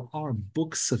 today there are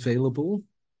books available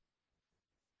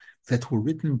that were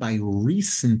written by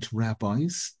recent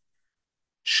rabbis,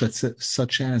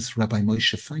 such as Rabbi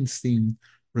Moshe Feinstein,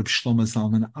 Reb Shlomo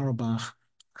Zalman Auerbach,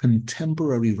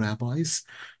 contemporary rabbis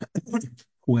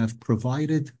who have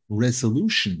provided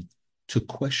resolution to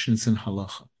questions in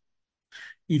Halakha.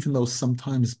 Even though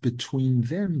sometimes between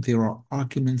them there are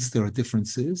arguments, there are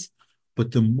differences,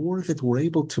 but the more that we're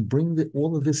able to bring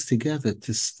all of this together,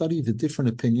 to study the different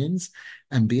opinions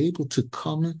and be able to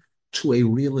come to a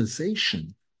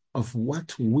realization of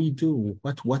what we do,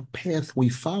 what path we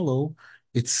follow,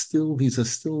 these are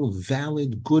still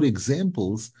valid, good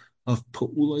examples of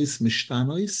Pa'ulos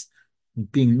Mishtanois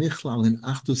being Nichlal in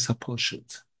Achdus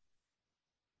HaPoshut.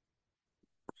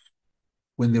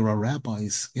 When there are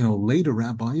rabbis, later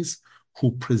rabbis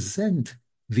who present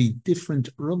the different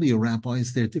earlier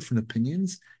rabbis, their different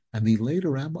opinions, and the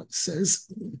later rabbi says,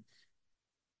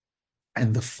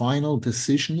 and the final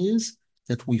decision is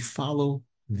that we follow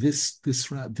this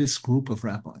group of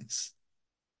rabbis.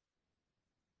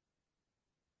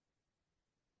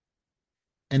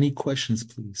 Any questions,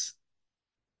 please?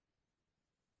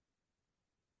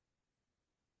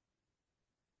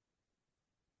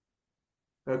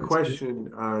 A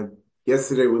question.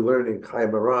 Yesterday we learned in Chai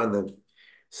Maran that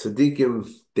Sadiqim,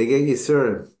 they get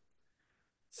Yisurim.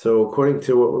 So according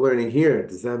to what we're learning here,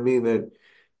 does that mean that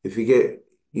if you get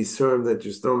Yisurim that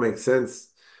just don't make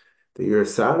sense, that you're a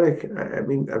Sadiq? I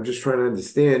mean, I'm just trying to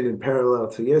understand in parallel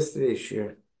to yesterday's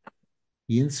share.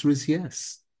 The answer is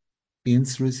yes. The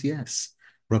answer is yes.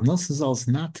 Rav Nosson Zal is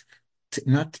not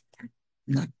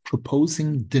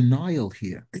proposing denial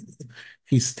here.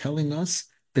 He's telling us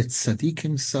that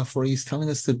tzaddikim suffer. He's telling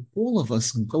us that all of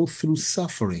us go through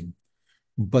suffering.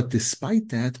 But despite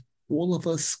that, all of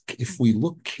us, if we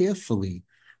look carefully,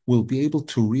 will be able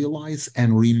to realize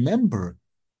and remember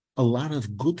a lot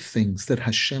of good things that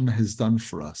Hashem has done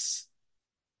for us.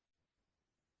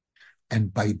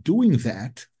 And by doing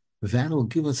that, that'll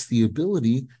give us the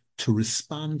ability to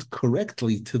respond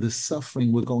correctly to the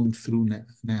suffering we're going through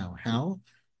now. How?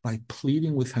 By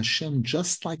pleading with Hashem,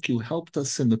 just like you helped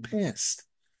us in the past.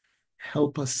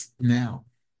 Help us now.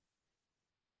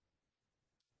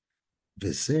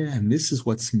 And this is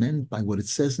what's meant by what it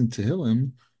says in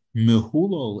Tehillim,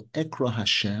 Mehulol Ekra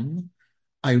Hashem.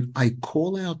 I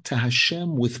call out to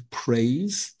Hashem with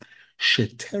praise,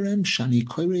 Sheterem Shani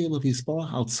Koirei Elav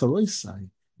Yisbarach Al Tzaroisai,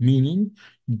 meaning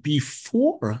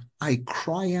before I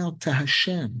cry out to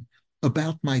Hashem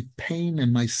about my pain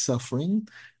and my suffering,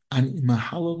 I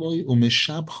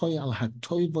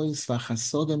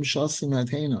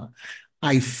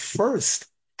first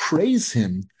praise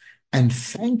Him and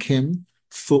thank Him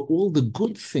for all the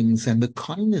good things and the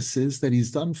kindnesses that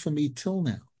He's done for me till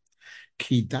now.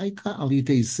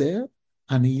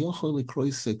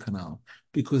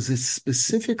 Because it's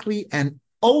specifically and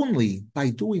only by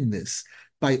doing this,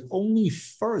 by only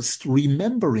first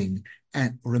remembering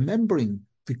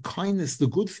the the kindness, the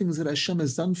good things that Hashem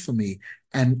has done for me,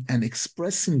 and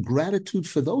expressing gratitude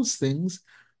for those things,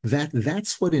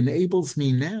 that's what enables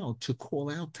me now to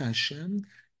call out to Hashem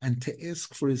and to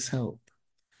ask for His help.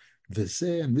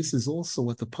 And this is also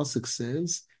what the pasuk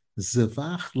says: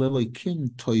 Zevach lelokim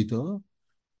toida,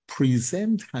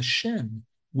 present Hashem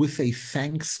with a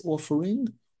thanks offering,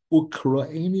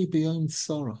 ukraini b'yom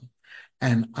tzara,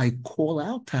 and I call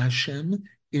out to Hashem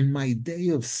in my day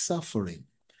of suffering.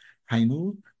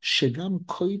 Hainu shegam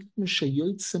koidim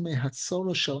sheyotze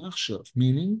mehatzara shel achshav,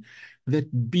 meaning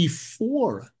that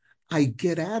before I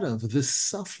get out of the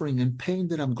suffering and pain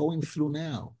that I'm going through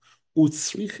now,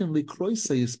 utzrichen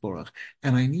likroisa yisborach,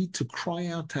 and I need to cry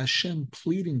out to Hashem,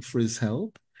 pleading for His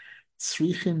help.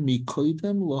 Tzrichen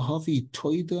mikoidem lahavi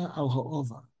toida al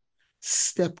ha'ova.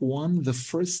 Step one, the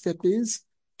first step is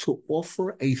to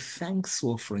offer a thanks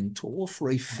offering, to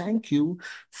offer a thank you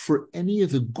for any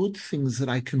of the good things that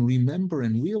I can remember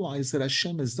and realize that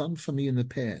Hashem has done for me in the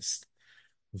past.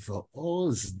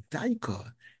 V'oz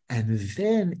daika, and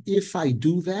then if I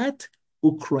do that,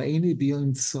 Ukraini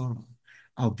b'yom tzara,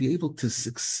 I'll be able to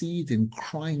succeed in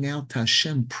crying out to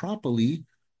Hashem properly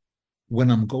when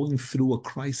I'm going through a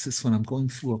crisis, when I'm going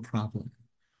through a problem.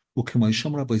 As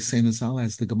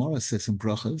the Gemara says in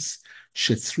Brachas,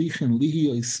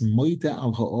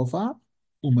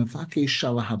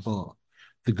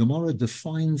 the Gemara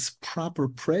defines proper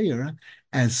prayer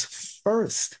as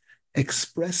first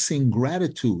expressing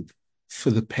gratitude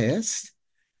for the past,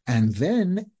 and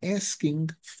then asking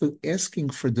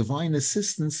for divine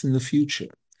assistance in the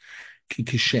future.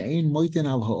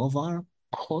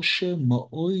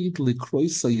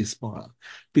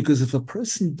 Because if a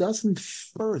person doesn't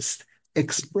first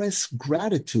express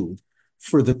gratitude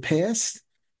for the past,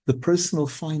 the person will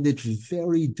find it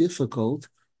very difficult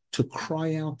to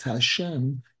cry out to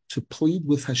Hashem, to plead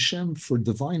with Hashem for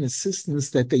divine assistance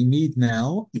that they need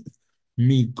now,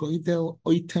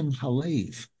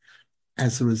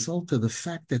 as a result of the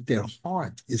fact that their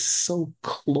heart is so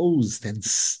closed and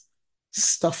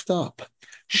stuffed up.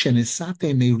 The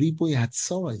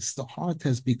heart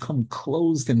has become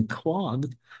closed and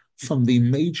clogged from the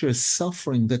major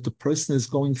suffering that the person is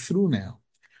going through now.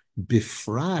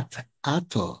 Bifrat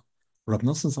ato, Rav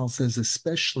Nosson Zal says,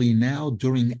 especially now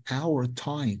during our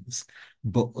times,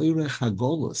 ba'orech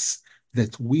hagolus,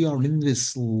 that we are in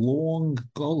this long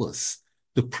golus.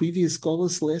 The previous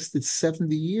golus lasted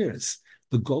 70 years.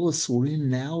 The golus we're in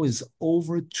now is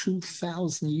over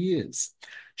 2,000 years.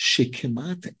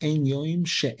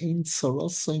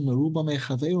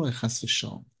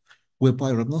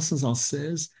 Whereby Rav Nosson Zal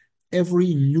says,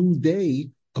 every new day,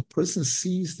 a person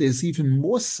sees there's even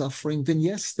more suffering than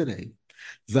yesterday.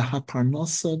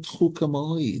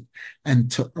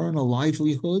 And to earn a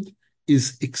livelihood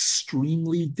is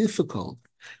extremely difficult.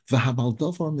 And the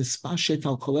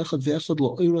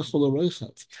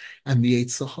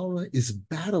Yetzer Hara is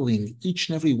battling each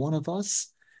and every one of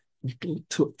us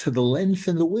to the length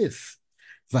and the width.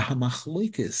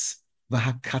 V'hamachloikis,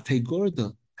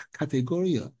 v'hakategoria,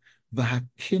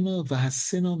 v'hakina,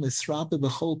 v'hasina misrabe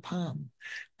b'chol pam.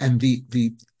 And the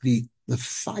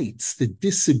fights, the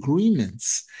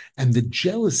disagreements, and the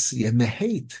jealousy and the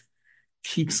hate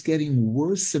keeps getting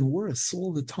worse and worse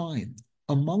all the time,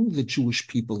 among the Jewish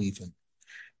people even.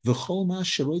 And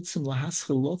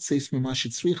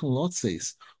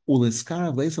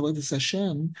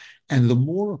the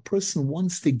more a person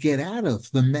wants to get out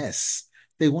of the mess,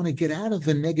 they want to get out of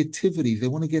the negativity, they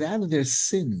want to get out of their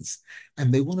sins,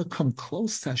 and they want to come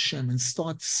close to Hashem and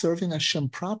start serving Hashem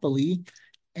properly.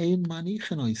 The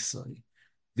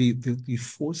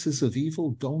forces of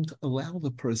evil don't allow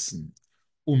the person.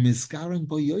 And they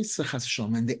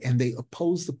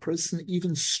oppose the person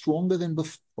even stronger than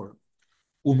before.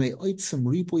 And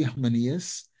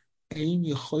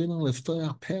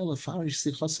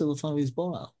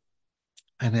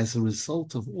as a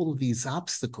result of all of these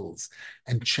obstacles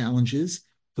and challenges,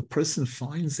 the person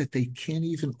finds that they can't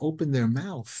even open their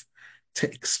mouth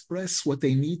to express what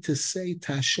they need to say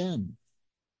to Hashem.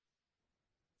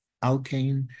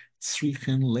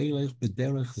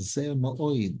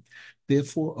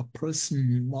 Therefore, a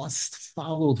person must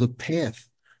follow the path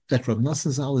that Rav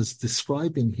Nosson Zal is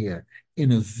describing here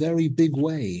in a very big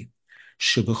way.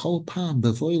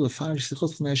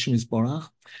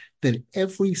 That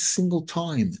every single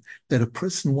time that a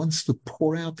person wants to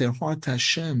pour out their heart to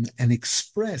Hashem and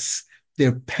express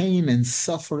their pain and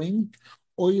suffering,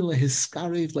 or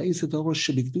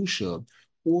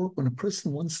when a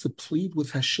person wants to plead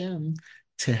with Hashem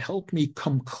to help me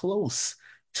come close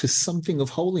to something of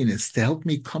holiness, to help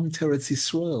me come to Eretz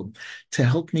Yisrael, to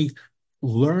help me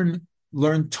learn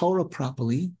Torah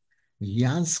properly,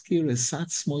 Yazkir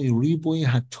esatzmoi ribui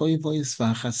hatoivois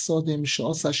v'achasodim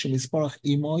she'osa shemisparach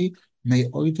imoi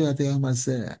me'oidu adayam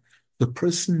hazeh. The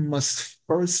person must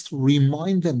first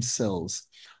remind themselves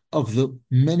of the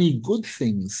many good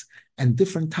things and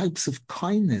different types of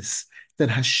kindness that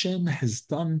Hashem has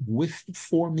done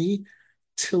for me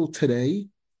till today.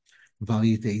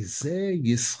 And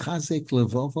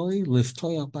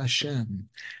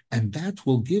that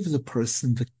will give the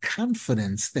person the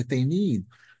confidence that they need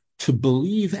to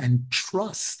believe and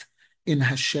trust in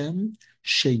Hashem,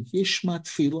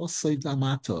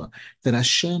 that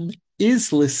Hashem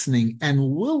is listening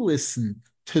and will listen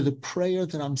to the prayer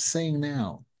that I'm saying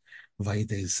now.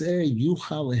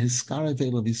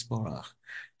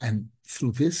 And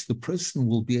through this, the person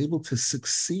will be able to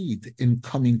succeed in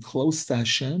coming close to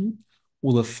Hashem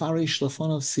and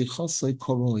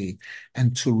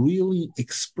to really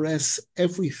express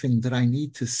everything that I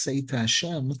need to say to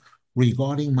Hashem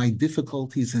regarding my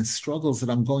difficulties and struggles that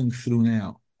I'm going through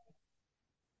now.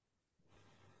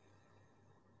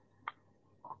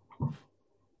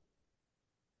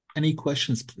 Any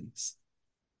questions, please?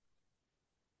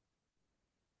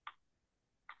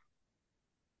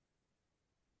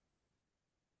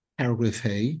 Paragraph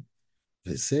A.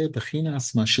 וזה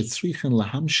בחינס מה שצריכים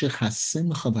להמשיך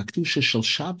השמחה והקדושה של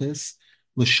שבס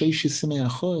לששת ימי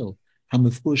החול,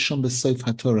 המפורשים בסוף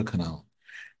התורה כנ"ל.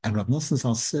 And Rav Nosson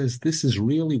Zal says this is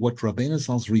really what Rabbeinu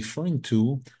Zal is referring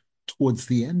to towards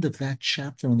the end of that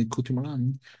chapter in the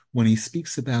Likutey when he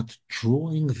speaks about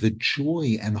drawing the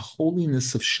joy and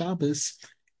holiness of Shabbos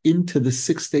into the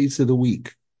 6 days of the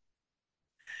week.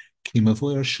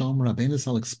 Rabbeinu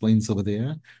Zal explains over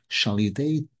there,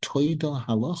 Shalidei Toida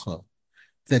Halakha,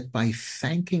 that by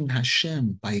thanking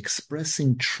Hashem, by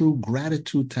expressing true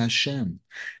gratitude to Hashem,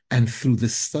 and through the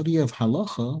study of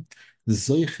Halakha,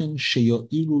 Zoichen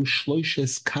sheyoiru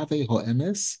shloishes kaveh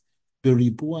ho'emes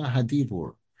beribua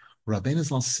hadibur. Rabbeinu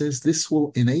Zal says this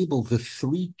will enable the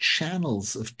 3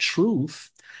 channels of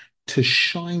truth to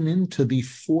shine into the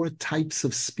 4 types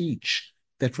of speech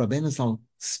that Rabbeinu Zal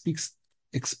speaks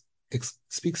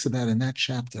about in that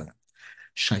chapter.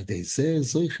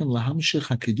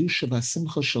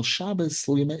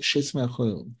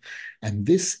 And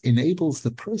this enables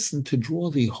the person to draw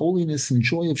the holiness and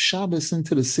joy of Shabbos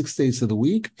into the 6 days of the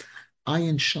week.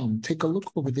 Ayin Sham. Take a look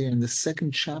over there in the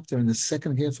 2nd chapter, in the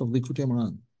 2nd half of Likutey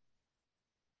Moharan.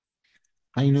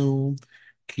 Hainu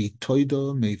ki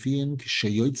toida meviim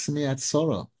kishayotzim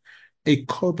me'atzara. A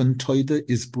korban toida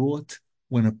is brought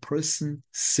when a person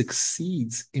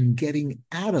succeeds in getting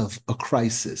out of a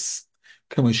crisis.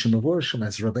 As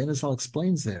Rabbeinu Zal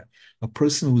explains there, a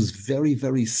person who's very,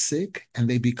 very sick and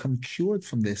they become cured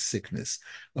from their sickness.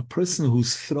 A person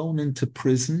who's thrown into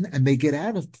prison and they get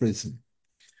out of prison.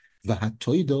 And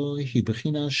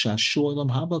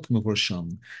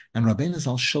Rabbeinu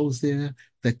Zal shows there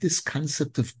that this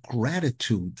concept of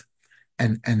gratitude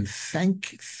and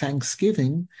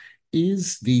thanksgiving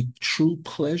is the true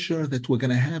pleasure that we're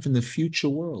going to have in the future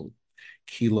world.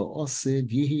 In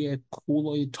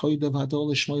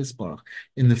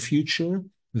the future,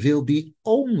 there'll be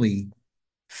only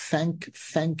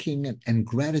thanking and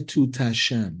gratitude to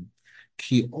Hashem.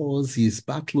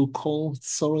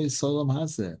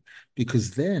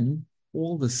 Because then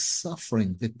all the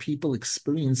suffering that people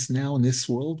experience now in this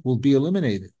world will be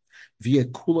eliminated.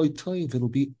 It'll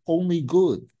be only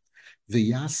good.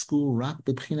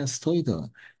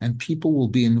 And people will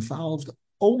be involved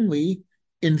only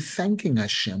in thanking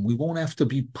Hashem. We won't have to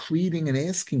be pleading and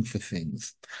asking for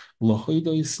things. To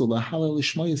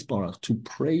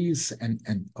praise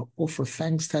and offer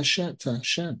thanks to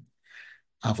Hashem.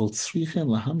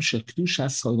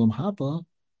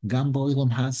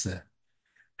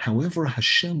 However,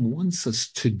 Hashem wants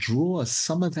us to draw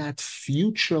some of that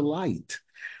future light,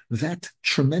 that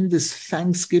tremendous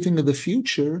thanksgiving of the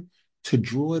future, to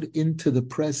draw it into the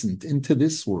present, into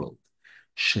this world.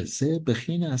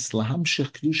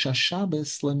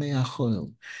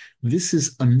 This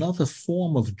is another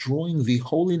form of drawing the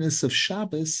holiness of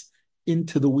Shabbos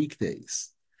into the weekdays.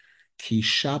 Because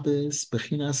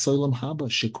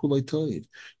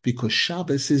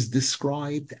Shabbos is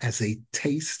described as a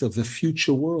taste of the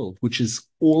future world, which is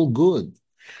all good.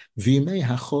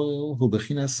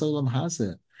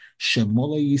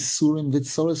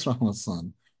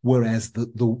 Whereas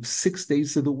the 6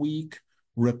 days of the week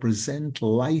represent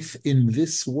life in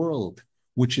this world,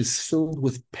 which is filled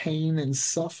with pain and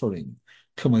suffering.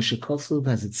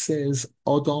 As it says,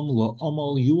 Adam lo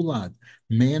amal yulad,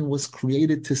 man was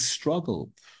created to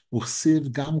struggle. A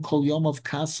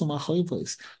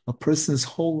person's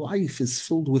whole life is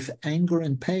filled with anger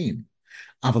and pain.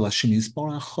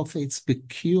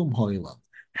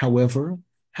 However,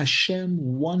 Hashem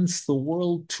wants the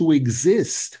world to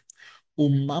exist.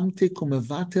 Umamtik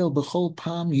umevatel b'chol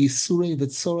pam yisurei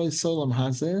v'tzorei solam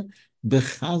hazeh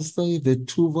b'chazdoi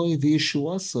v'tuvoi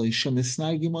v'yeshuasoi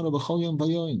shemisnai gimona b'chol yom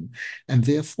v'yoyim. And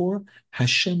therefore,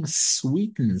 Hashem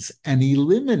sweetens and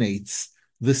eliminates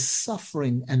the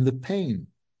suffering and the pain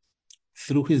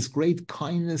through his great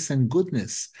kindness and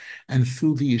goodness, and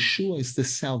through the Yeshuas, the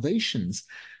salvations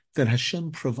that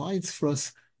Hashem provides for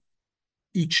us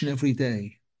each and every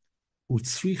day.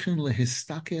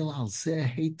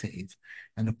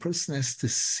 And a person has to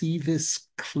see this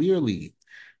clearly.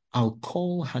 To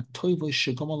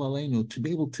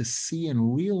be able to see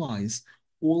and realize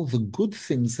all the good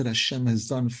things that Hashem has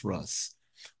done for us,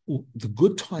 the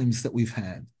good times that we've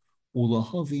had,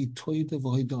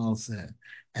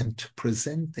 and to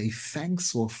present a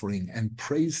thanks offering and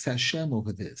praise to Hashem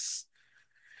over this.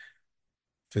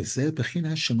 And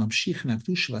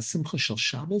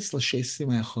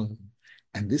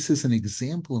this is an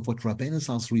example of what Rabbeinu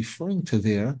Zal is referring to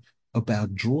there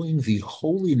about drawing the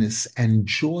holiness and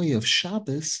joy of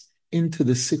Shabbos into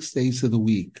the 6 days of the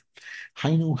week.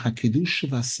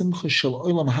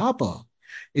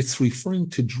 It's referring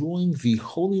to drawing the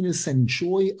holiness and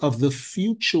joy of the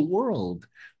future world,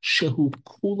 Shehu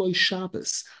Kuloi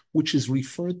Shabbos, which is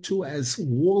referred to as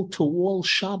wall-to-wall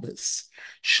Shabbos.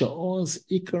 Sha'oz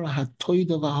Ikar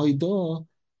HaToida V'Hoidah.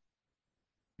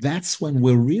 That's when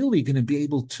we're really going to be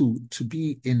able to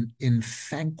be in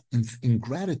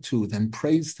gratitude and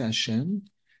praise to Hashem.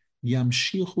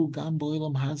 Yamshichu Gam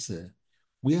Bo'olam Hazeh.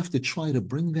 We have to try to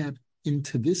bring that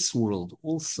into this world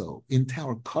also, into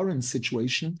our current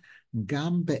situation,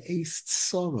 Gam Be'ez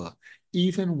Tzara,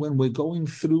 even when we're going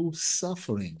through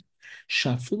suffering.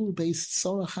 Shafilu Be'ez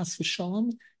Tzara Chas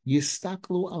V'Shalom,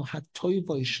 Yistaklu Al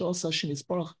HaToiva Yishos Hashem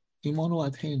Yisbarach Imonu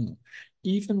Adhenu.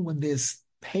 Even when there's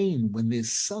pain, when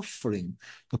there's suffering,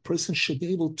 the person should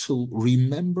be able to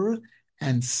remember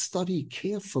and study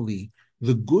carefully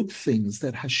the good things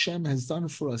that Hashem has done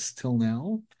for us till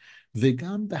now.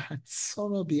 וגם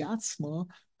בהצורה בעצמו,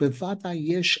 בוודאי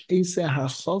יש איזה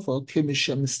הרחבה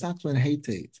כמשמסתכלן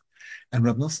היטב. And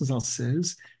Rav Nosson Zal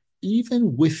says,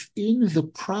 even within the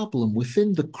problem,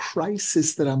 within the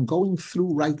crisis that I'm going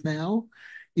through right now,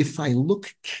 if I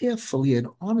look carefully and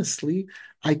honestly,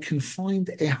 I can find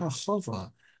a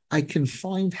harchava. I can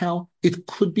find how it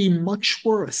could be much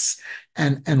worse.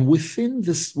 And within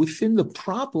the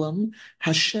problem,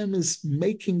 Hashem is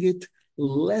making it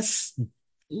less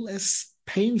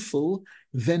painful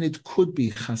than it could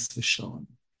be, chas v'shalom.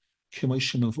 As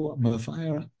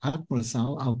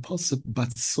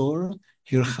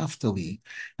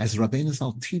Rabbeinu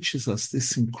Zal teaches us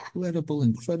this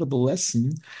incredible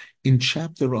lesson in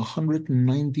chapter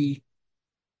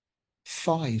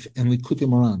 195 in Likutey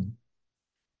Moran.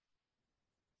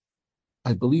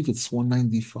 I believe it's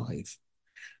 195.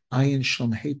 Ayin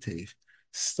Shom Hetev.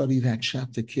 Study that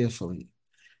chapter carefully.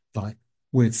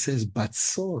 Where it says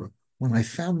Batzor, when I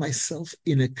found myself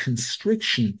in a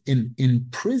constriction, in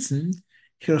prison,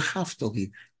 Hilkhos,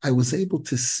 I was able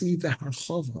to see the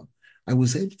harchava. I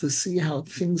was able to see how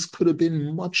things could have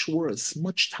been much worse,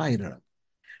 much tighter.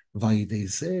 And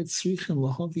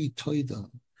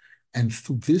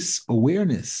through this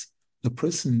awareness, the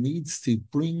person needs to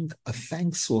bring a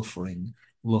thanks offering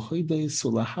to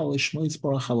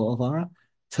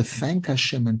thank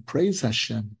Hashem and praise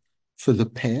Hashem for the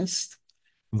past.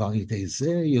 And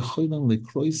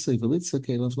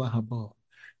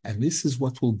this is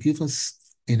what will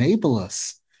enable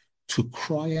us to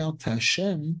cry out to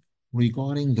Hashem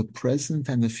regarding the present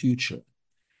and the future.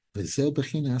 And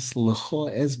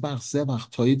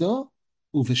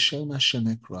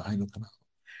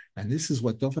this is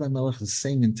what David HaMelech is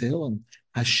saying in Tehillim.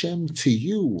 Hashem, to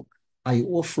you, I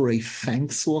offer a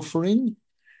thanks offering,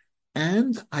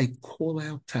 and I call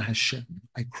out to Hashem.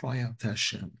 I cry out to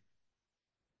Hashem.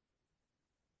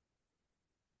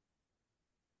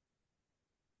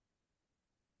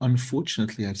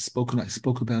 Unfortunately, I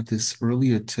spoke about this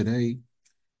earlier today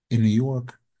in New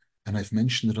York, and I've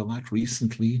mentioned it a lot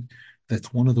recently,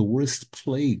 that one of the worst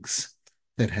plagues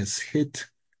that has hit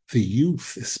the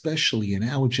youth, especially in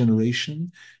our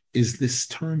generation, is this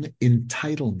term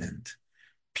entitlement.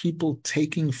 People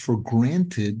taking for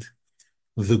granted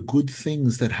the good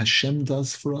things that Hashem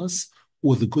does for us,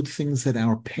 or the good things that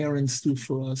our parents do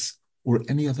for us, or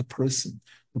any other person.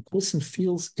 The person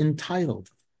feels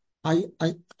entitled. I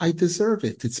deserve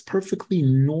it. It's perfectly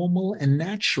normal and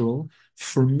natural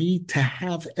for me to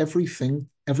have everything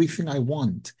I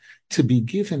want, to be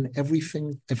given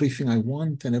everything I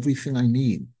want and everything I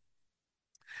need.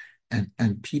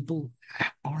 And people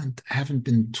haven't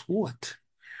been taught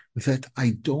that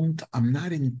I'm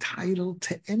not entitled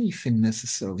to anything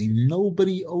necessarily.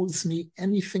 Nobody owes me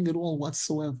anything at all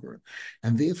whatsoever.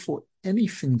 And therefore,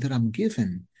 anything that I'm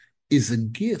given is a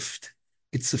gift.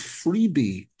 It's a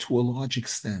freebie to a large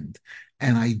extent.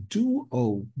 And I do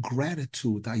owe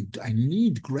gratitude. I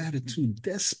need gratitude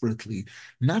desperately,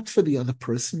 not for the other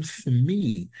person, for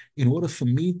me, in order for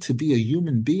me to be a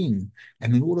human being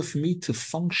and in order for me to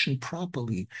function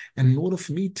properly. And in order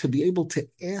for me to be able to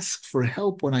ask for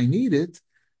help when I need it,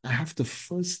 I have to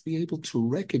first be able to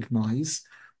recognize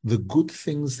the good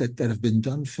things that have been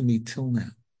done for me till now.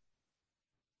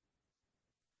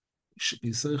 We should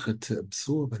be zeichet to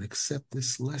absorb and accept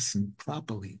this lesson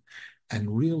properly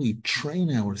and really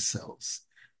train ourselves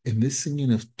in this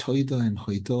union of Toida and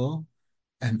Hoidah,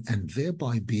 and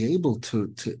thereby be able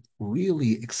to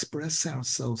really express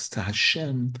ourselves to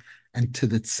Hashem and to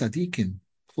the tzaddikim,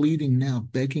 pleading now,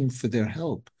 begging for their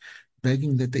help,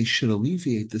 begging that they should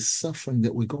alleviate the suffering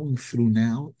that we're going through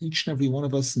now, each and every one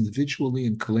of us individually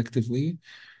and collectively,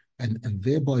 and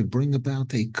thereby bring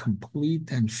about a complete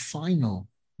and final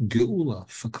geula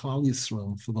for Klal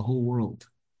Yisrael, for the whole world.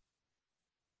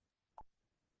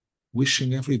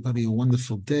 Wishing everybody a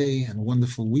wonderful day and a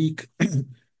wonderful week.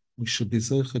 We should be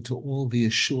zeichet to all the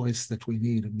assurance that we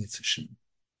need in Mitzvah.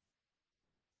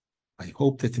 I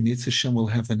hope that the Mitzvah will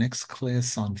have the next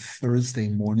class on Thursday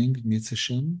morning,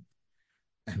 Mitzvah,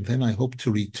 and then I hope to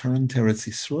return to Eretz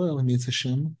Yisrael in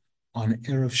Mitzvah on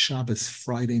Erev Shabbos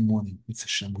Friday morning,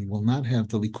 Mitzvah. We will not have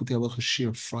the Likutey Halakhos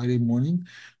Shir Friday morning.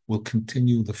 We'll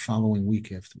continue the following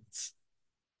week afterwards.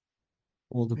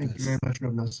 All the Thank best. you very much,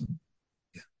 Rav Nosson.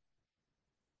 Yeah.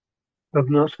 Rav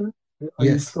Nosson, are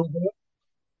you Yes. still there?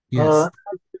 Yes.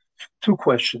 Two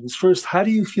questions. First, how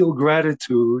do you feel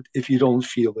gratitude if you don't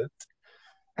feel it?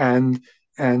 And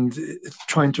and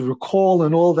trying to recall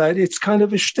and all that, it's kind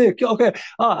of a shtick. Okay,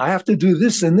 I have to do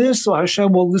this and this, so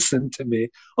Hashem will listen to me.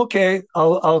 Okay,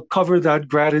 I'll cover that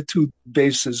gratitude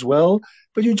base as well.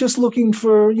 But you're just looking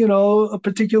for, a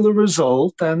particular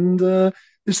result, and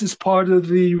this is part of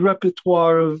the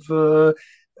repertoire of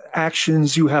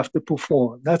actions you have to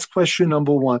perform. That's question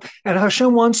number one. And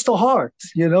Hashem wants the heart,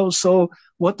 so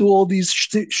what do all these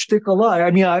shtick lie?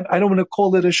 I mean, I don't want to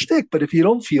call it a shtick, but if you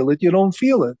don't feel it, you don't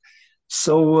feel it.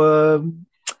 So,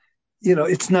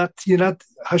 it's not,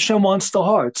 Hashem wants the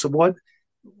heart. So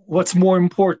what's more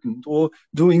important, or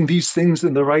doing these things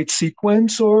in the right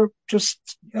sequence, or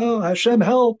just, Hashem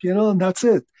help, and that's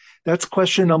it. That's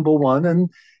question number one.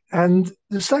 And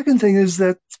the second thing is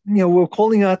that, we're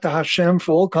calling out to Hashem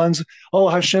for all kinds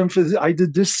of, Hashem, I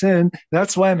did this sin.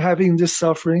 That's why I'm having this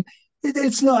suffering.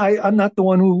 It's not, I'm not the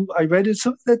one who I read it.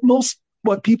 So that most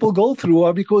what people go through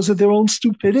are because of their own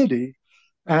stupidity.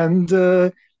 And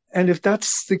if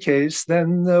that's the case,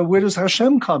 then where does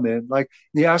Hashem come in? Like,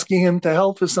 you're asking him to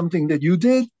help for something that you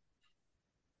did?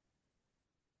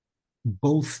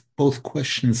 Both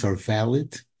questions are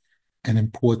valid and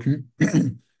important.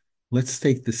 Let's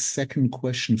take the second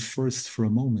question first for a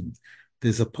moment.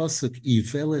 There's a pasuk,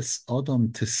 Iveles Adam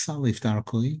Tesalif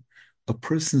Darkoi, a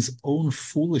person's own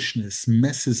foolishness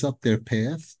messes up their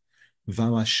path,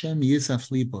 Val Hashem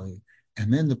Yizaf Liboy,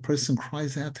 and then the person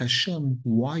cries out, Hashem,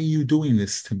 why are you doing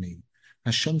this to me?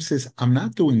 Hashem says, I'm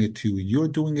not doing it to you, you're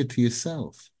doing it to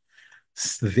yourself.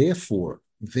 So therefore,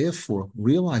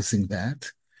 realizing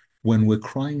that when we're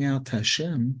crying out to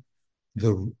Hashem,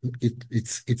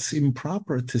 it's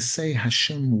improper to say,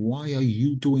 Hashem, why are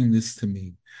you doing this to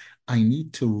me? I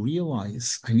need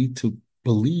to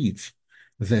believe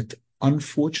that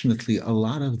unfortunately a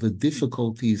lot of the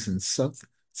difficulties and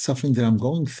suffering that I'm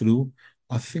going through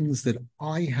are things that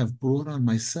I have brought on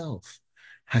myself.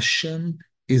 Hashem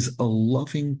is a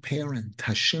loving parent.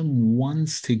 Hashem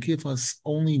wants to give us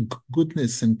only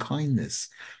goodness and kindness.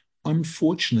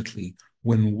 Unfortunately,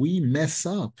 when we mess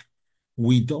up,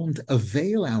 we don't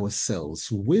avail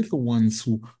ourselves. We're the ones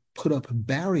who put up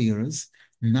barriers,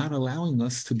 not allowing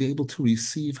us to be able to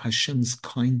receive Hashem's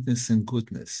kindness and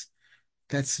goodness.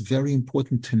 That's very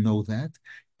important to know that.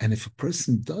 And if a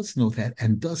person does know that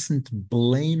and doesn't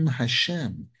blame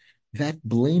Hashem, that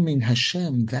blaming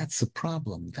Hashem, that's a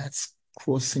problem. That's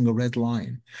crossing a red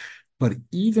line. But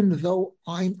even though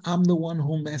I'm the one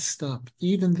who messed up,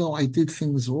 even though I did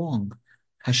things wrong,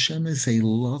 Hashem is a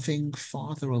loving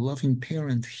father, a loving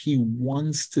parent. He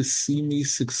wants to see me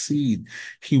succeed.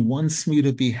 He wants me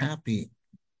to be happy.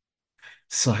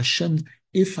 So Hashem,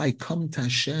 if I come to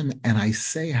Hashem and I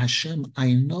say, Hashem,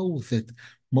 I know that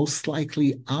most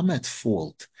likely I'm at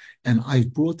fault and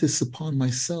I've brought this upon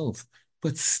myself,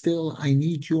 but still I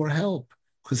need your help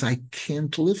because I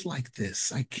can't live like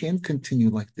this. I can't continue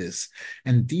like this.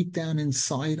 And deep down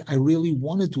inside, I really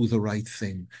want to do the right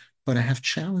thing, but I have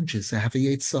challenges. I have a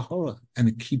Yetzer Hara, and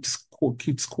it keeps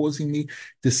causing me,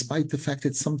 despite the fact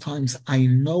that sometimes I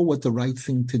know what the right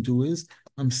thing to do is,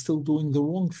 I'm still doing the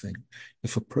wrong thing.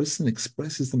 If a person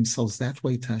expresses themselves that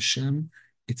way to Hashem,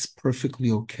 it's perfectly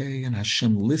okay, and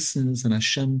Hashem listens, and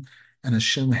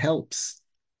Hashem helps.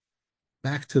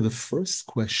 Back to the first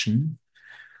question,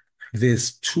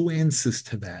 there's two answers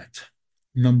to that.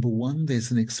 Number one, there's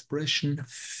an expression,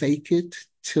 fake it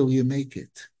till you make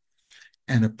it.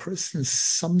 And a person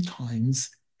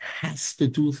sometimes has to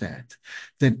do that.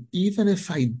 That even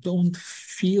if I don't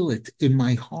feel it in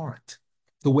my heart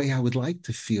the way I would like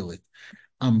to feel it,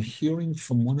 I'm hearing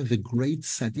from one of the great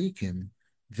tzaddikim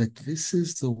that this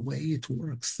is the way it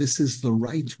works. This is the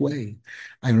right way.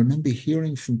 I remember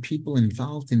hearing from people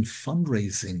involved in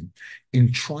fundraising,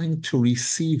 in trying to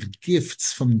receive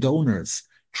gifts from donors,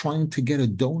 trying to get a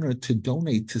donor to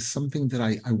donate to something that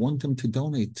I want them to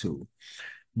donate to.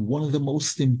 One of the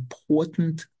most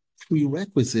important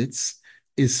prerequisites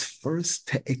is first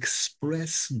to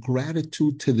express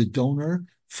gratitude to the donor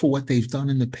for what they've done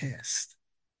in the past.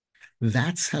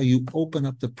 That's how you open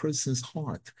up the person's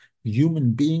heart.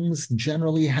 Human beings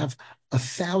generally have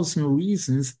 1,000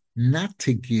 reasons not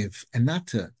to give and not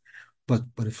to. But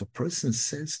if a person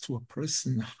says to a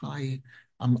person, "Hi,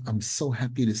 I'm so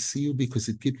happy to see you because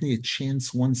it gives me a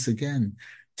chance once again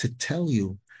to tell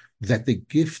you that the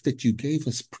gift that you gave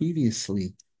us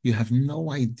previously, you have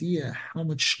no idea how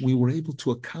much we were able to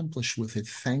accomplish with it,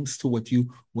 thanks to what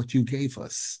you gave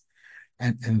us."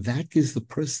 And that gives the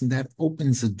person, that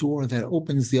opens a door, that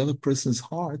opens the other person's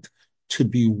heart to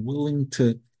be willing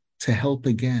to help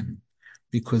again,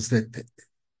 because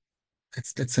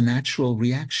that's a natural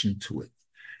reaction to it.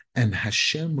 And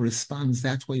Hashem responds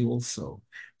that way also.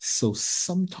 So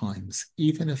sometimes,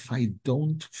 even if I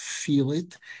don't feel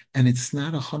it and it's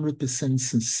not 100%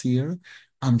 sincere,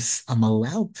 I'm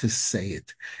allowed to say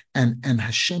it. And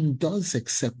Hashem does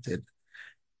accept it.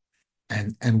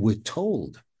 And we're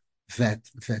told that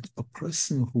a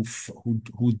person who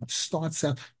starts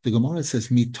out, the Gemara says,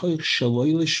 "Mitoich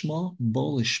shaloi lishma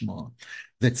bo lishma,"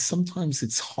 that sometimes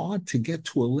it's hard to get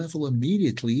to a level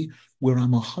immediately where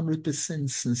I'm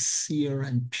 100% sincere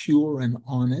and pure and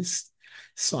honest.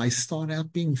 So I start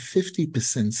out being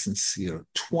 50% sincere,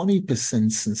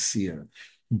 20% sincere,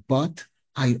 but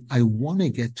I want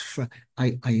to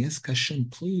I ask Hashem,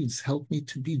 please help me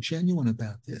to be genuine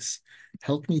about this.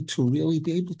 Help me to really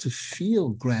be able to feel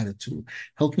gratitude.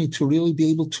 Help me to really be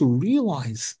able to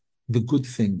realize the good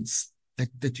things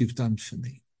that you've done for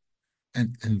me.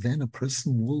 And then a person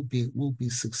will be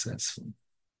successful.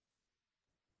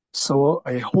 So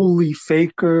a holy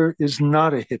faker is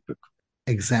not a hypocrite.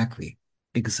 Exactly.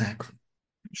 Exactly.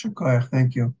 Shukar,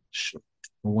 thank you. Sure.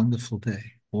 A wonderful day.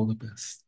 All the best.